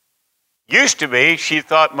she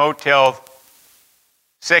thought Motel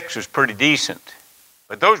 6 was pretty decent.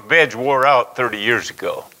 But those beds wore out 30 years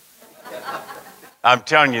ago. I'm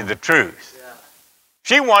telling you the truth.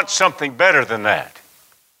 She wants something better than that.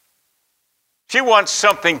 She wants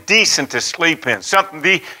something decent to sleep in. So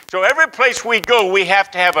every place we go, we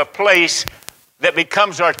have to have a place that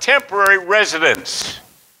becomes our temporary residence.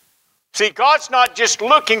 See, God's not just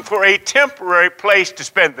looking for a temporary place to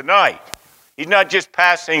spend the night. He's not just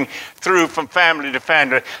passing through from family to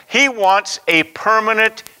family. He wants a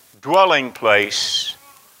permanent dwelling place.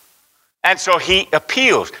 And so he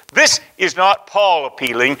appeals. This is not Paul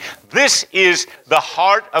appealing. This is the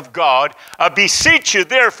heart of God. I beseech you,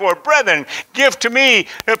 therefore, brethren, give to me,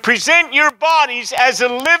 present your bodies as a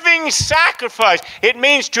living sacrifice. It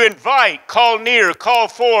means to invite, call near, call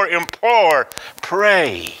for, implore,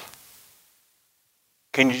 pray.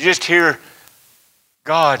 Can you just hear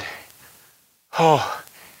God? Oh,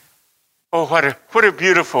 what a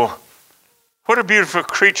beautiful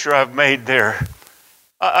creature I've made there.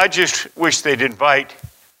 I just wish they'd invite.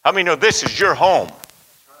 I mean, no, this is your home.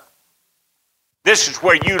 This is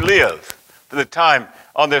where you live for the time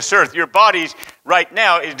on this earth. Your body right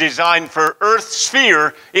now is designed for earth's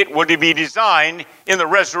sphere. It would be designed in the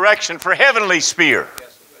resurrection for heavenly sphere.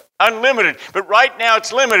 Unlimited. But right now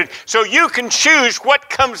it's limited. So you can choose what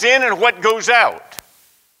comes in and what goes out.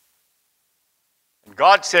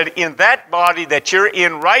 God said, in that body that you're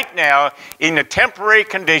in right now, in a temporary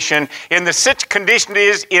condition, in the such condition it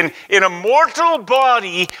is in a mortal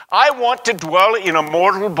body, I want to dwell in a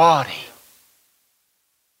mortal body.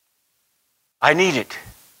 I need it.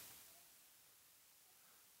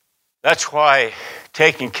 That's why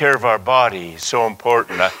taking care of our body is so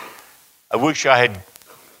important. I wish I had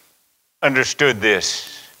understood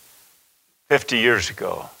this 50 years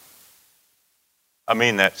ago. I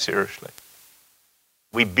mean that seriously.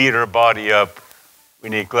 We beat our body up. We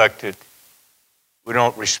neglect it. We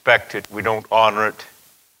don't respect it. We don't honor it.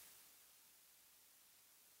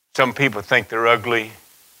 Some people think they're ugly.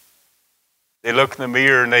 They look in the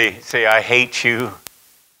mirror and they say, I hate you.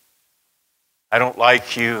 I don't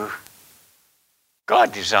like you.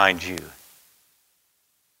 God designed you.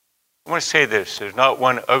 I want to say this. There's not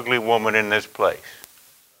one ugly woman in this place.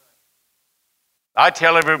 I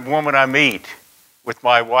tell every woman I meet with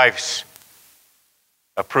my wife's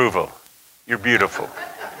approval, you're beautiful.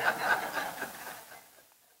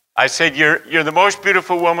 I said, you're the most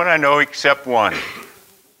beautiful woman I know except one.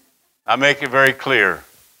 I make it very clear.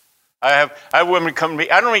 I have women come to me.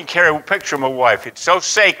 I don't even carry a picture of my wife. It's so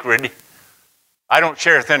sacred, I don't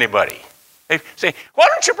share it with anybody. They say, why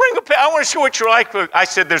don't you bring a picture? I want to see what you're like. I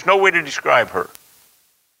said, there's no way to describe her.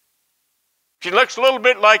 She looks a little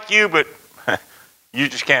bit like you, but you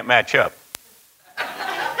just can't match up.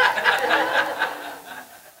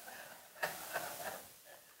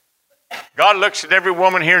 God looks at every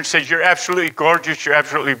woman here and says, you're absolutely gorgeous, you're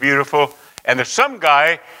absolutely beautiful. And there's some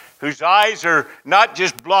guy whose eyes are not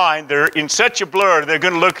just blind, they're in such a blur, they're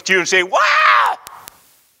going to look at you and say, wow,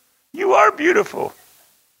 you are beautiful.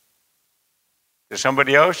 To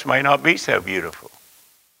somebody else, might not be so beautiful.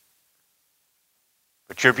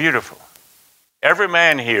 But you're beautiful. Every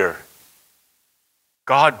man here,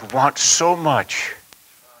 God wants so much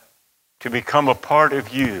to become a part of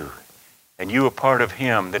you and you a part of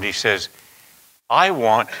him that he says, I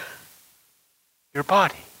want your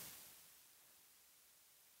body.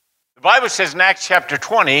 The Bible says in Acts chapter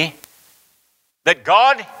 20 that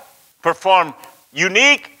God performed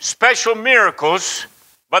unique, special miracles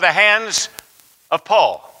by the hands of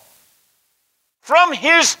Paul. From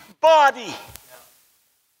his body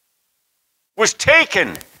was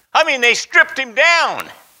taken. I mean, they stripped him down,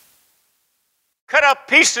 cut up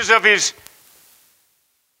pieces of his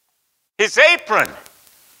apron,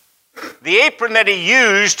 the apron that he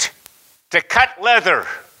used to cut leather,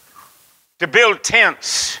 to build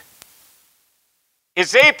tents.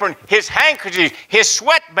 His apron, his handkerchief, his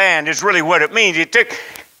sweatband is really what it means. He took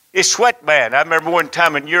his sweatband. I remember one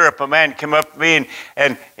time in Europe, a man came up to me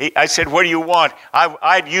and I said, "What do you want?"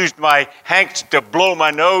 I'd used my handkerchief to blow my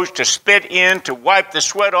nose, to spit in, to wipe the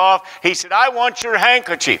sweat off. He said, "I want your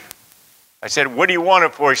handkerchief." I said, "What do you want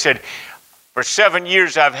it for?" He said, "For 7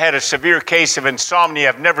 years I've had a severe case of insomnia.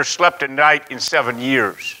 I've never slept a night in 7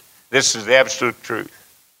 years. This is the absolute truth."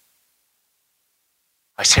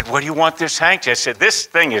 I said, "What do you want this handkerchief?" I said, "This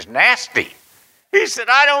thing is nasty." He said,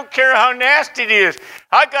 "I don't care how nasty it is.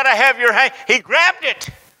 I got to have your handkerchief." He grabbed it.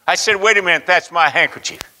 I said, "Wait a minute, that's my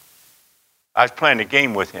handkerchief." I was playing a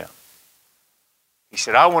game with him. He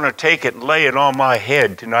said, "I want to take it and lay it on my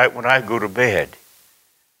head tonight when I go to bed,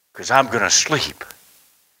 because I'm going to sleep."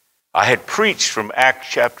 I had preached from Acts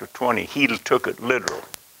chapter 20. He took it literal.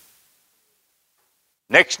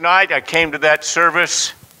 Next night, I came to that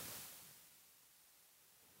service.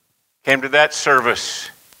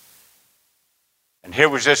 And here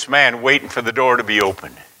was this man waiting for the door to be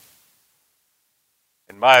opened.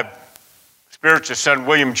 And my spiritual son,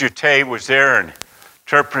 William Jute, was there and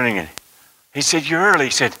interpreting. And he said, "You're early."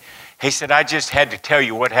 He said, "I just had to tell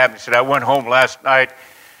you what happened." He said, "I went home last night."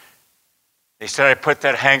 He said, "I put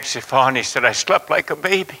that handkerchief on." He said, "I slept like a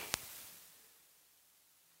baby."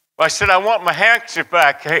 I said, "I want my handkerchief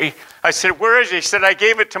back." I said, "Where is it?" He said, "I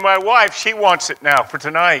gave it to my wife. She wants it now for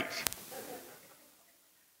tonight."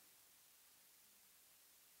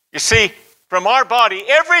 You see, from our body,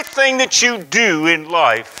 everything that you do in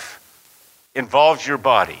life involves your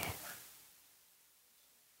body.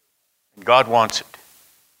 And God wants it.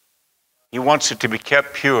 He wants it to be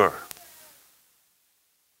kept pure.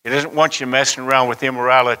 He doesn't want you messing around with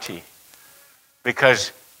immorality,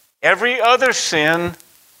 because every other sin,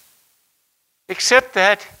 except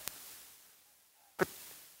that, but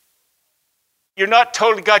you're not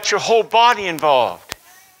totally got your whole body involved.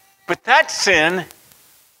 But that sin,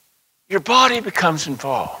 your body becomes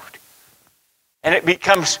involved, and it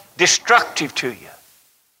becomes destructive to you.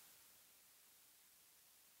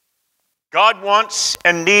 God wants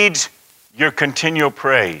and needs your continual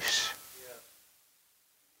praise.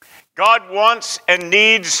 God wants and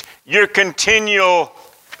needs your continual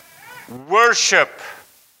worship.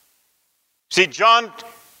 See,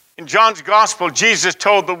 in John's gospel, Jesus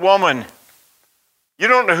told the woman, "You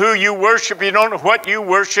don't know who you worship. You don't know what you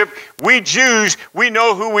worship. We Jews, we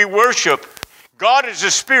know who we worship. God is a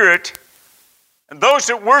spirit, and those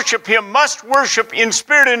that worship him must worship in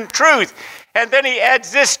spirit and truth." And then he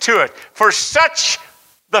adds this to it: "For such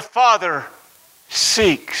the Father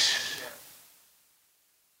seeks."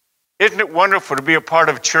 Isn't it wonderful to be a part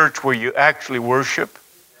of a church where you actually worship?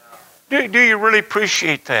 Do you really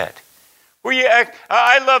appreciate that?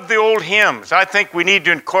 I love the old hymns. I think we need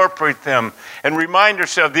to incorporate them and remind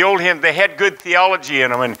ourselves. The old hymns, they had good theology in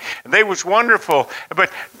them, and they was wonderful.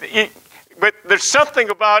 But there's something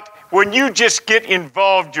about when you just get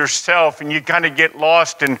involved yourself and you kind of get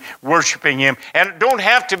lost in worshiping him. And it don't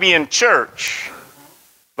have to be in church,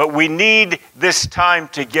 but we need this time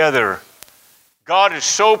together. God is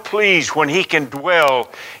so pleased when he can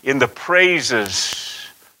dwell in the praises.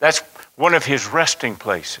 That's one of his resting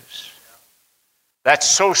places. That's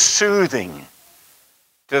so soothing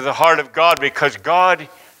to the heart of God, because God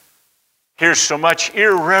hears so much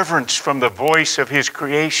irreverence from the voice of his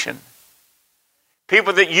creation.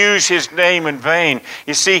 People that use his name in vain.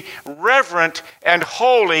 You see, reverent and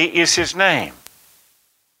holy is his name.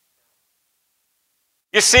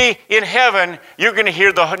 You see, in heaven, you're going to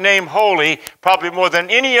hear the name holy probably more than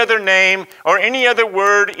any other name or any other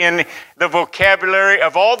word in the vocabulary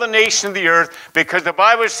of all the nations of the earth, because the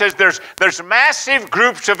Bible says there's massive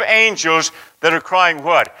groups of angels that are crying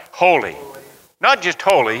what? Holy. Not just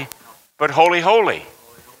holy, but holy, holy.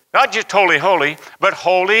 Not just holy, holy, but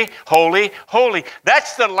holy, holy, holy.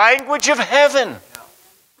 That's the language of heaven.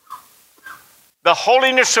 The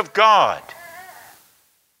holiness of God.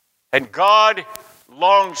 And God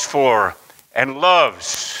longs for and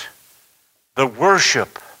loves the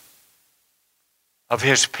worship of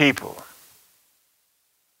his people.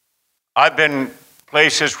 I've been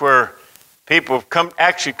places where people have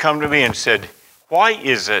actually come to me and said, "Why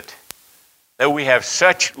is it that we have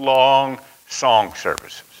such long song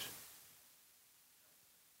services?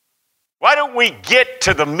 Why don't we get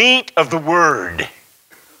to the meat of the word?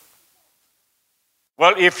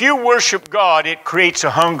 Well, if you worship God, it creates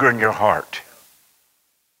a hunger in your heart.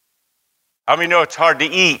 How many know it's hard to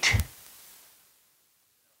eat?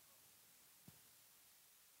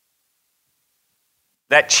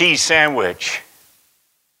 That cheese sandwich,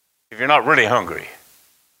 if you're not really hungry.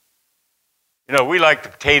 You know, we like the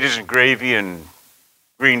potatoes and gravy and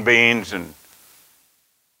green beans and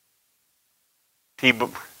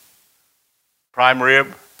prime rib.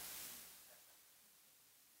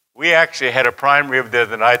 We actually had a prime rib the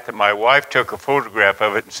other night that my wife took a photograph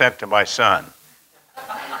of it and sent to my son.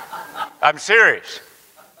 I'm serious.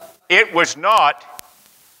 It was not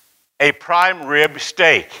a prime rib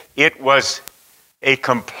steak. It was a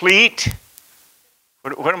complete,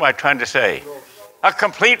 what am I trying to say? A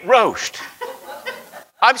complete roast.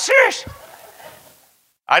 I'm serious.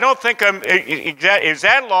 I don't think it's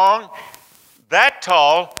that long, that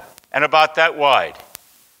tall, and about that wide.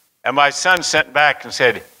 And my son sent back and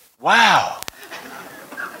said, wow.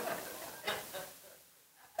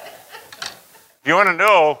 If you want to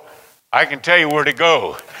know, I can tell you where to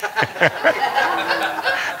go.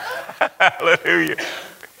 Hallelujah.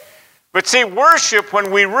 But see, worship, when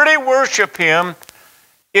we really worship Him,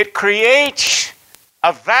 it creates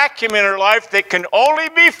a vacuum in our life that can only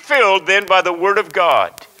be filled then by the Word of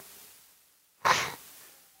God.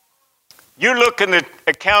 You look in the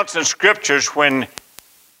accounts in Scriptures when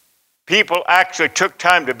people actually took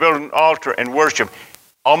time to build an altar and worship,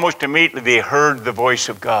 almost immediately they heard the voice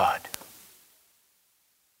of God.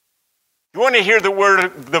 You want to hear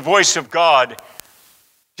the voice of God,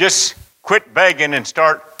 just quit begging and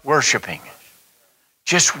start worshiping.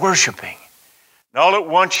 Just worshiping. And all at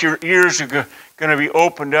once your ears are going to be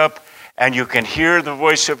opened up and you can hear the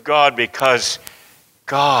voice of God, because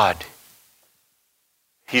God,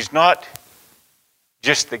 He's not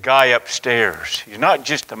just the guy upstairs. He's not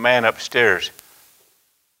just the man upstairs.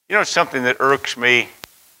 You know something that irks me?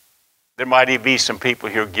 There might even be some people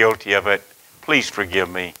here guilty of it. Please forgive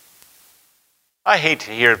me. I hate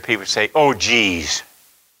to hear people say, oh, geez.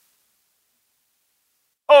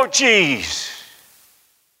 Oh, geez.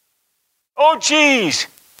 Oh, geez.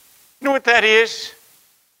 You know what that is?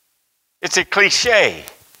 It's a cliche.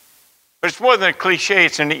 But it's more than a cliche.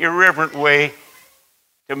 It's an irreverent way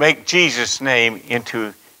to make Jesus' name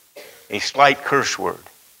into a slight curse word.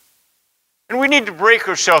 And we need to break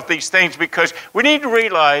ourselves these things, because we need to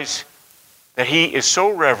realize that He is so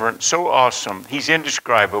reverent, so awesome. He's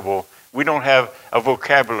indescribable. We don't have a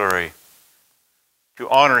vocabulary to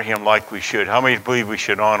honor Him like we should. How many believe we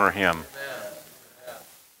should honor Him? Amen.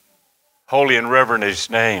 Holy and reverent is His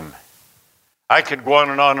name. I could go on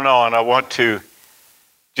and on and on. I want to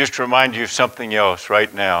just remind you of something else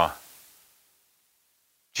right now.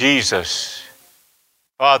 Jesus,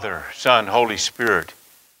 Father, Son, Holy Spirit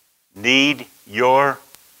need your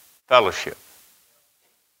fellowship.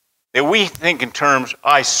 That we think in terms,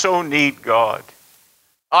 I so need God.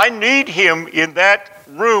 I need Him in that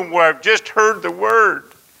room where I've just heard the word.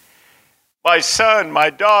 My son, my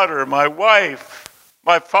daughter, my wife,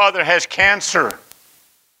 my father has cancer.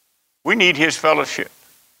 We need His fellowship.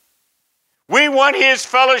 We want His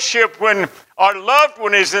fellowship when our loved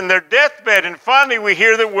one is in their deathbed and finally we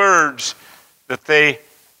hear the words that they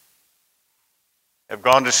have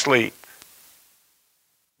gone to sleep.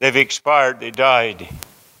 They've expired, they died.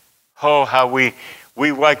 Oh, how we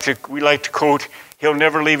like to quote, He'll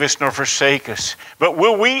never leave us nor forsake us. But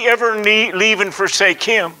will we ever leave and forsake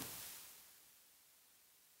Him?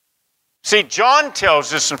 See, John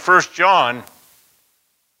tells us in 1 John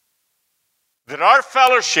that our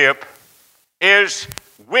fellowship is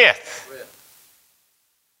with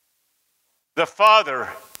the Father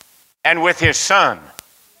and with His Son.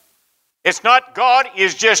 It's not God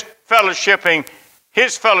is just fellowshipping.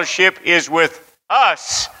 His fellowship is with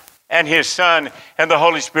us and His Son and the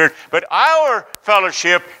Holy Spirit. But our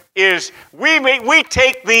fellowship is we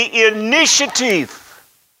take the initiative.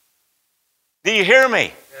 Do you hear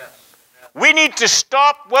me? Yes. We need to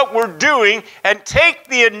stop what we're doing and take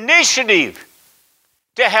the initiative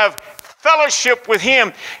to have fellowship with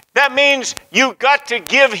Him. That means you've got to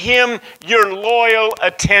give Him your loyal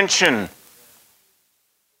attention.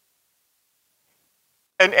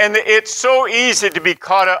 And it's so easy to be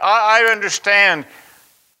caught up. I understand,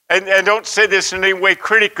 and don't say this in any way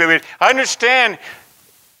critically, but I understand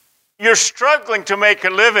you're struggling to make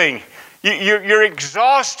a living. You're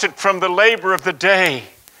exhausted from the labor of the day.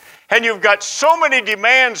 And you've got so many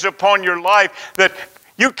demands upon your life that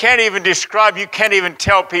you can't even describe, you can't even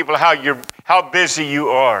tell people how busy you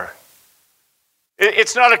are.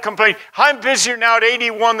 It's not a complaint. I'm busier now at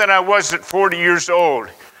 81 than I was at 40 years old.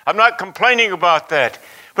 I'm not complaining about that.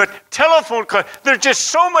 But telephone calls, there's just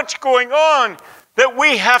so much going on that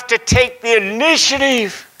we have to take the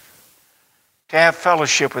initiative to have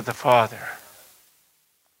fellowship with the Father.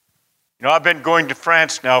 You know, I've been going to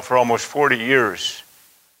France now for almost 40 years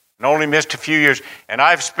and only missed a few years. And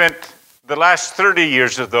I've spent the last 30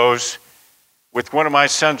 years of those with one of my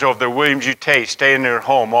sons over there, William Jutte, staying in their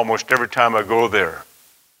home almost every time I go there.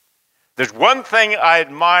 There's one thing I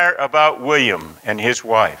admire about William and his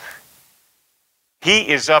wife. He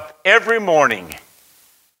is up every morning.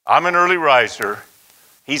 I'm an early riser.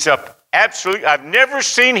 He's up absolutely. I've never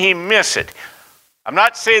seen him miss it. I'm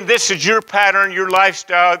not saying this is your pattern, your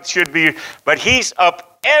lifestyle, it should be, but he's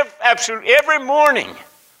up absolutely every morning.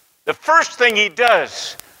 The first thing he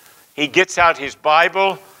does, he gets out his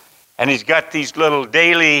Bible, and he's got these little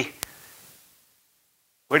daily,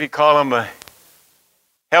 what do you call them?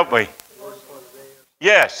 Help me.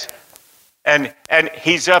 Yes. And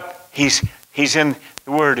he's up, he's in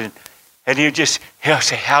the Word, and he'll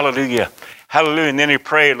say, hallelujah, hallelujah, and then he'll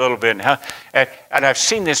pray a little bit. And I've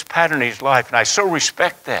seen this pattern in his life, and I so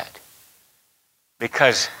respect that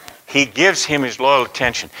because he gives him his loyal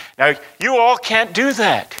attention. Now, you all can't do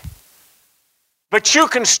that, but you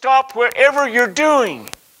can stop wherever you're doing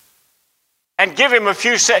and give him a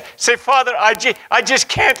few seconds. Say, Father, I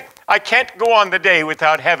can't go on the day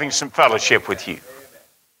without having some fellowship with you.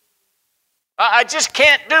 I just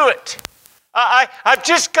can't do it. I've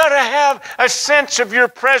just got to have a sense of your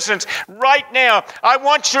presence right now. I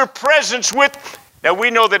want your presence with. Now,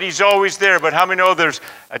 we know that he's always there, but how many know there's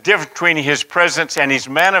a difference between his presence and his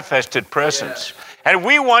manifested presence? Yes. And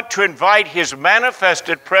we want to invite his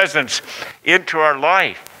manifested presence into our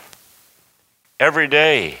life every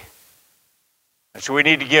day. And so we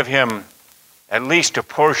need to give him at least a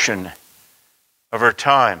portion of our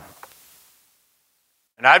time.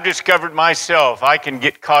 And I've discovered myself, I can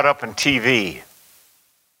get caught up in TV.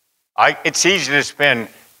 It's easy to spend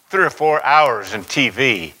 3 or 4 hours in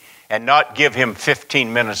TV and not give him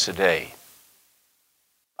 15 minutes a day.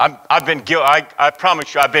 I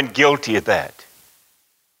promise you, I've been guilty of that.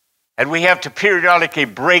 And we have to periodically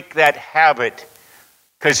break that habit,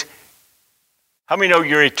 because how many know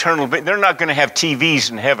your eternal, they're not going to have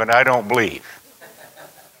TVs in heaven, I don't believe.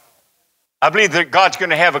 I believe that God's going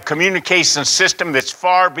to have a communication system that's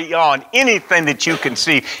far beyond anything that you can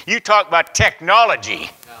see. You talk about technology.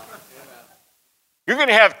 You're going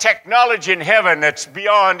to have technology in heaven that's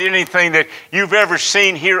beyond anything that you've ever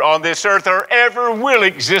seen here on this earth or ever will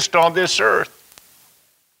exist on this earth.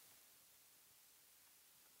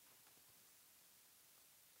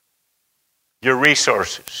 Your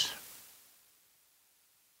resources.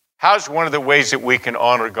 How's one of the ways that we can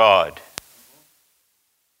honor God?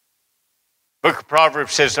 Book of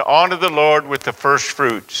Proverbs says to honor the Lord with the first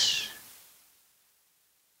fruits.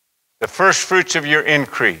 The first fruits of your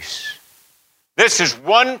increase. This is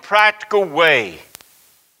one practical way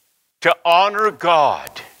to honor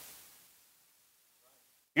God.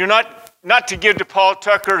 You're not to give to Paul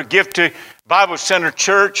Tucker or give to Bible Center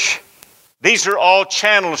Church. These are all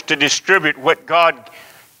channels to distribute what God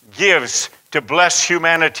gives to bless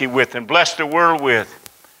humanity with and bless the world with.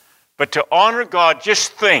 But to honor God,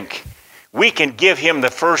 just think, we can give him the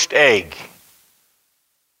first egg.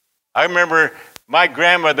 I remember my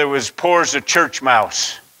grandmother was poor as a church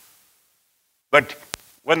mouse. But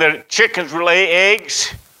when the chickens would lay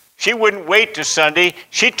eggs, she wouldn't wait till Sunday.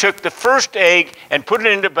 She took the first egg and put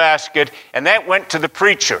it in the basket, and that went to the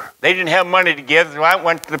preacher. They didn't have money to give, so I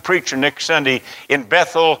went to the preacher next Sunday in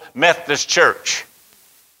Bethel Methodist Church.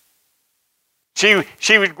 She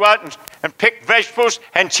would go out and pick vegetables,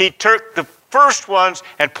 and she took the first ones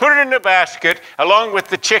and put it in the basket along with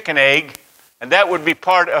the chicken egg, and that would be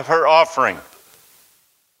part of her offering.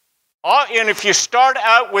 And if you start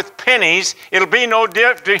out with pennies, it'll be no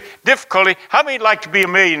difficulty. How many would like to be a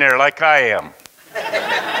millionaire like I am?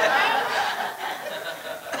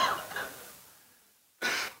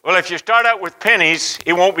 Well, if you start out with pennies,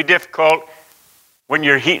 it won't be difficult when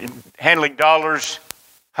you're handling dollars,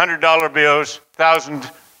 $100 bills,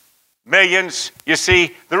 $1,000, millions. You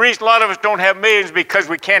see, the reason a lot of us don't have millions is because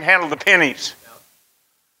we can't handle the pennies.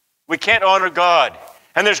 We can't honor God.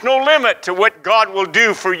 And there's no limit to what God will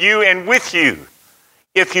do for you and with you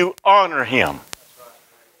if you honor him.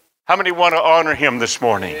 How many want to honor him this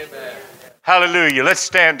morning? Amen. Hallelujah. Let's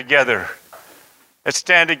stand together. Let's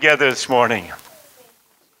stand together this morning.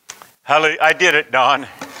 Hallelujah. I did it, Don.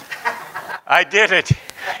 I did it.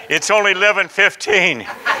 It's only 11:15.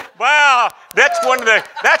 Wow,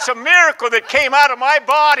 that's a miracle that came out of my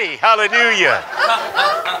body. Hallelujah.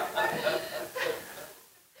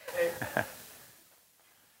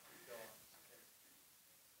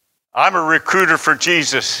 I'm a recruiter for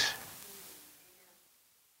Jesus.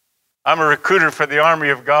 I'm a recruiter for the army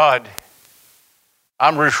of God.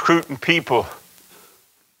 I'm recruiting people.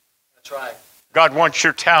 That's right. God wants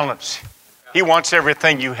your talents. He wants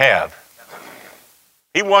everything you have.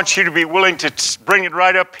 He wants you to be willing to bring it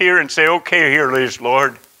right up here and say, okay, here it is,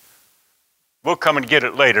 Lord. We'll come and get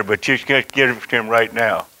it later, but you can get it to him right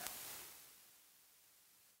now.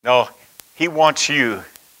 No, he wants you.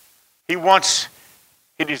 He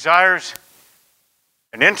desires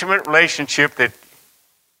an intimate relationship that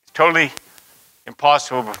is totally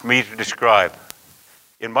impossible for me to describe.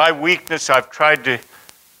 In my weakness, I've tried to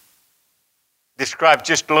describe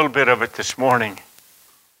just a little bit of it this morning.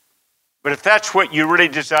 But if that's what you really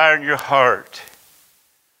desire in your heart,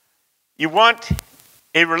 you want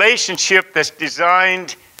a relationship that's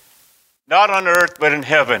designed not on earth but in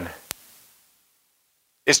heaven.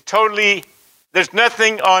 There's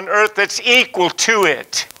nothing on earth that's equal to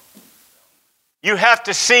it. You have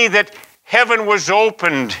to see that heaven was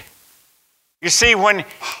opened. You see, when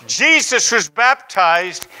Jesus was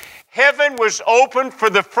baptized, heaven was opened for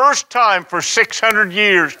the first time for 600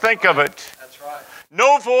 years. Think of it. That's right.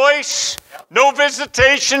 No voice, no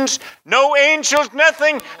visitations, no angels,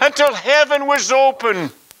 nothing until heaven was open.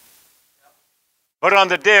 But on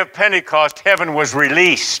the day of Pentecost, heaven was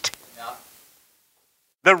released.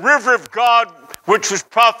 The river of God, which was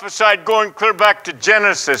prophesied going clear back to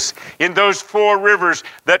Genesis, in those 4 rivers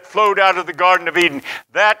that flowed out of the Garden of Eden,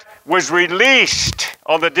 that was released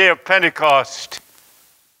on the day of Pentecost.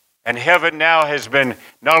 And heaven now has been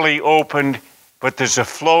not only opened, but there's a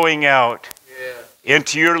flowing out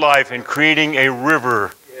into your life and creating a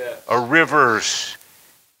river, or rivers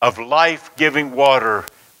of life-giving water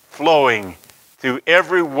flowing through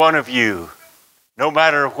every one of you, no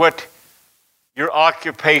matter what your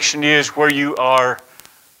occupation is, where you are.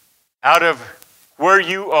 Out of where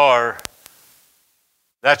you are,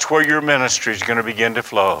 that's where your ministry is going to begin to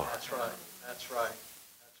flow. That's right. That's right. That's right.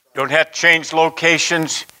 Don't have to change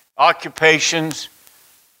locations, occupations,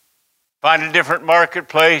 find a different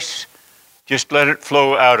marketplace. Just let it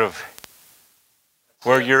flow out of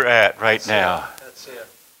where you're at right now. That's it.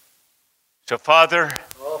 So, Father,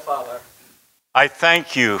 Oh, Father. I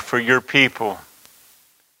thank you for your people.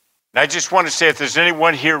 And I just want to say, if there's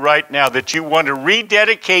anyone here right now that you want to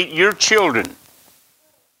rededicate your children,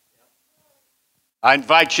 I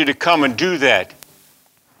invite you to come and do that.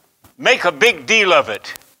 Make a big deal of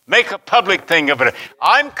it. Make a public thing of it.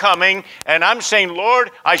 I'm coming and I'm saying,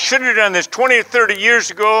 Lord, I should have done this 20 or 30 years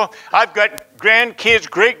ago. I've got grandkids,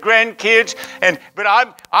 great-grandkids, but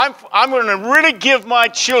I'm going to really give my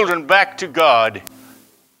children back to God.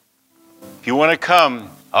 If you want to come,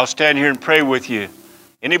 I'll stand here and pray with you.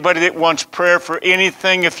 Anybody that wants prayer for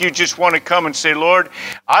anything, if you just want to come and say, Lord,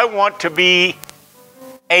 I want to be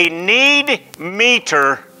a need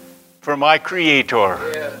meter for my Creator.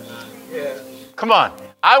 Yes. Yes. Come on.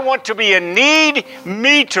 I want to be a need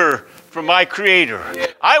meter for my Creator.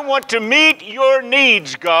 I want to meet your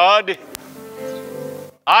needs, God.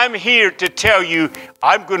 I'm here to tell you,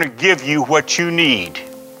 I'm going to give you what you need.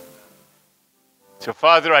 So,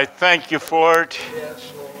 Father, I thank you for it.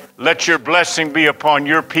 Yes, Lord. Let your blessing be upon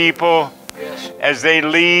your people Yes. as they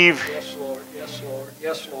leave Yes, Lord. Yes, Lord.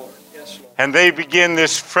 Yes, Lord. Yes, Lord. and they begin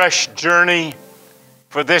this fresh journey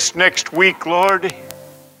for this next week, Lord.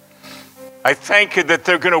 I thank you that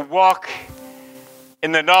they're going to walk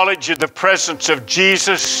in the knowledge of the presence of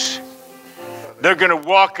Jesus. They're going to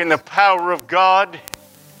walk in the power of God.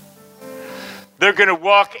 They're going to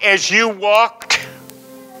walk as you walked.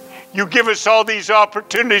 You give us all these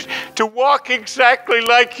opportunities to walk exactly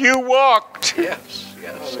like you walked. Yes.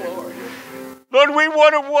 Yes, Lord. Lord, we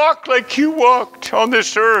want to walk like you walked on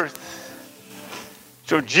this earth.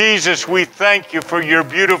 So, Jesus, we thank you for your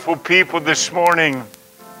beautiful people this morning.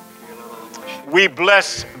 We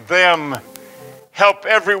bless them. Help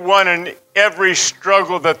everyone in every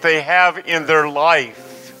struggle that they have in their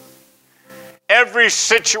life. Every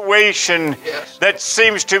situation that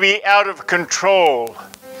seems to be out of control.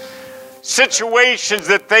 Situations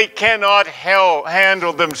that they cannot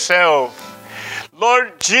handle themselves.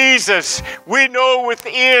 Lord Jesus, we know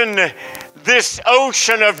within this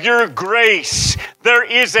ocean of your grace, there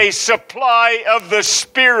is a supply of the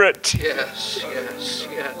Spirit. Yes. Yes.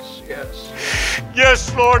 Yes. Yes.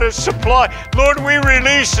 Yes, Lord, a supply. Lord, we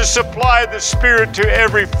release a supply of the Spirit to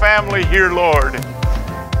every family here, Lord,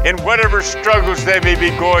 in whatever struggles they may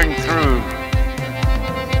be going through.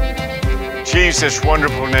 In Jesus'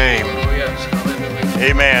 wonderful name. Oh, yes.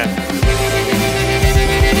 Hallelujah. Amen.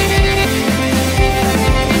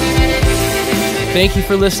 Thank you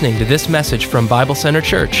for listening to this message from Bible Center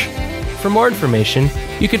Church. For more information,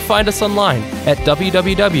 you can find us online at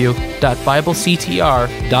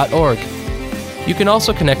www.biblectr.org. You can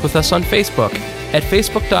also connect with us on Facebook at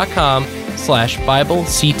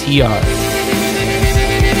facebook.com/BibleCTR.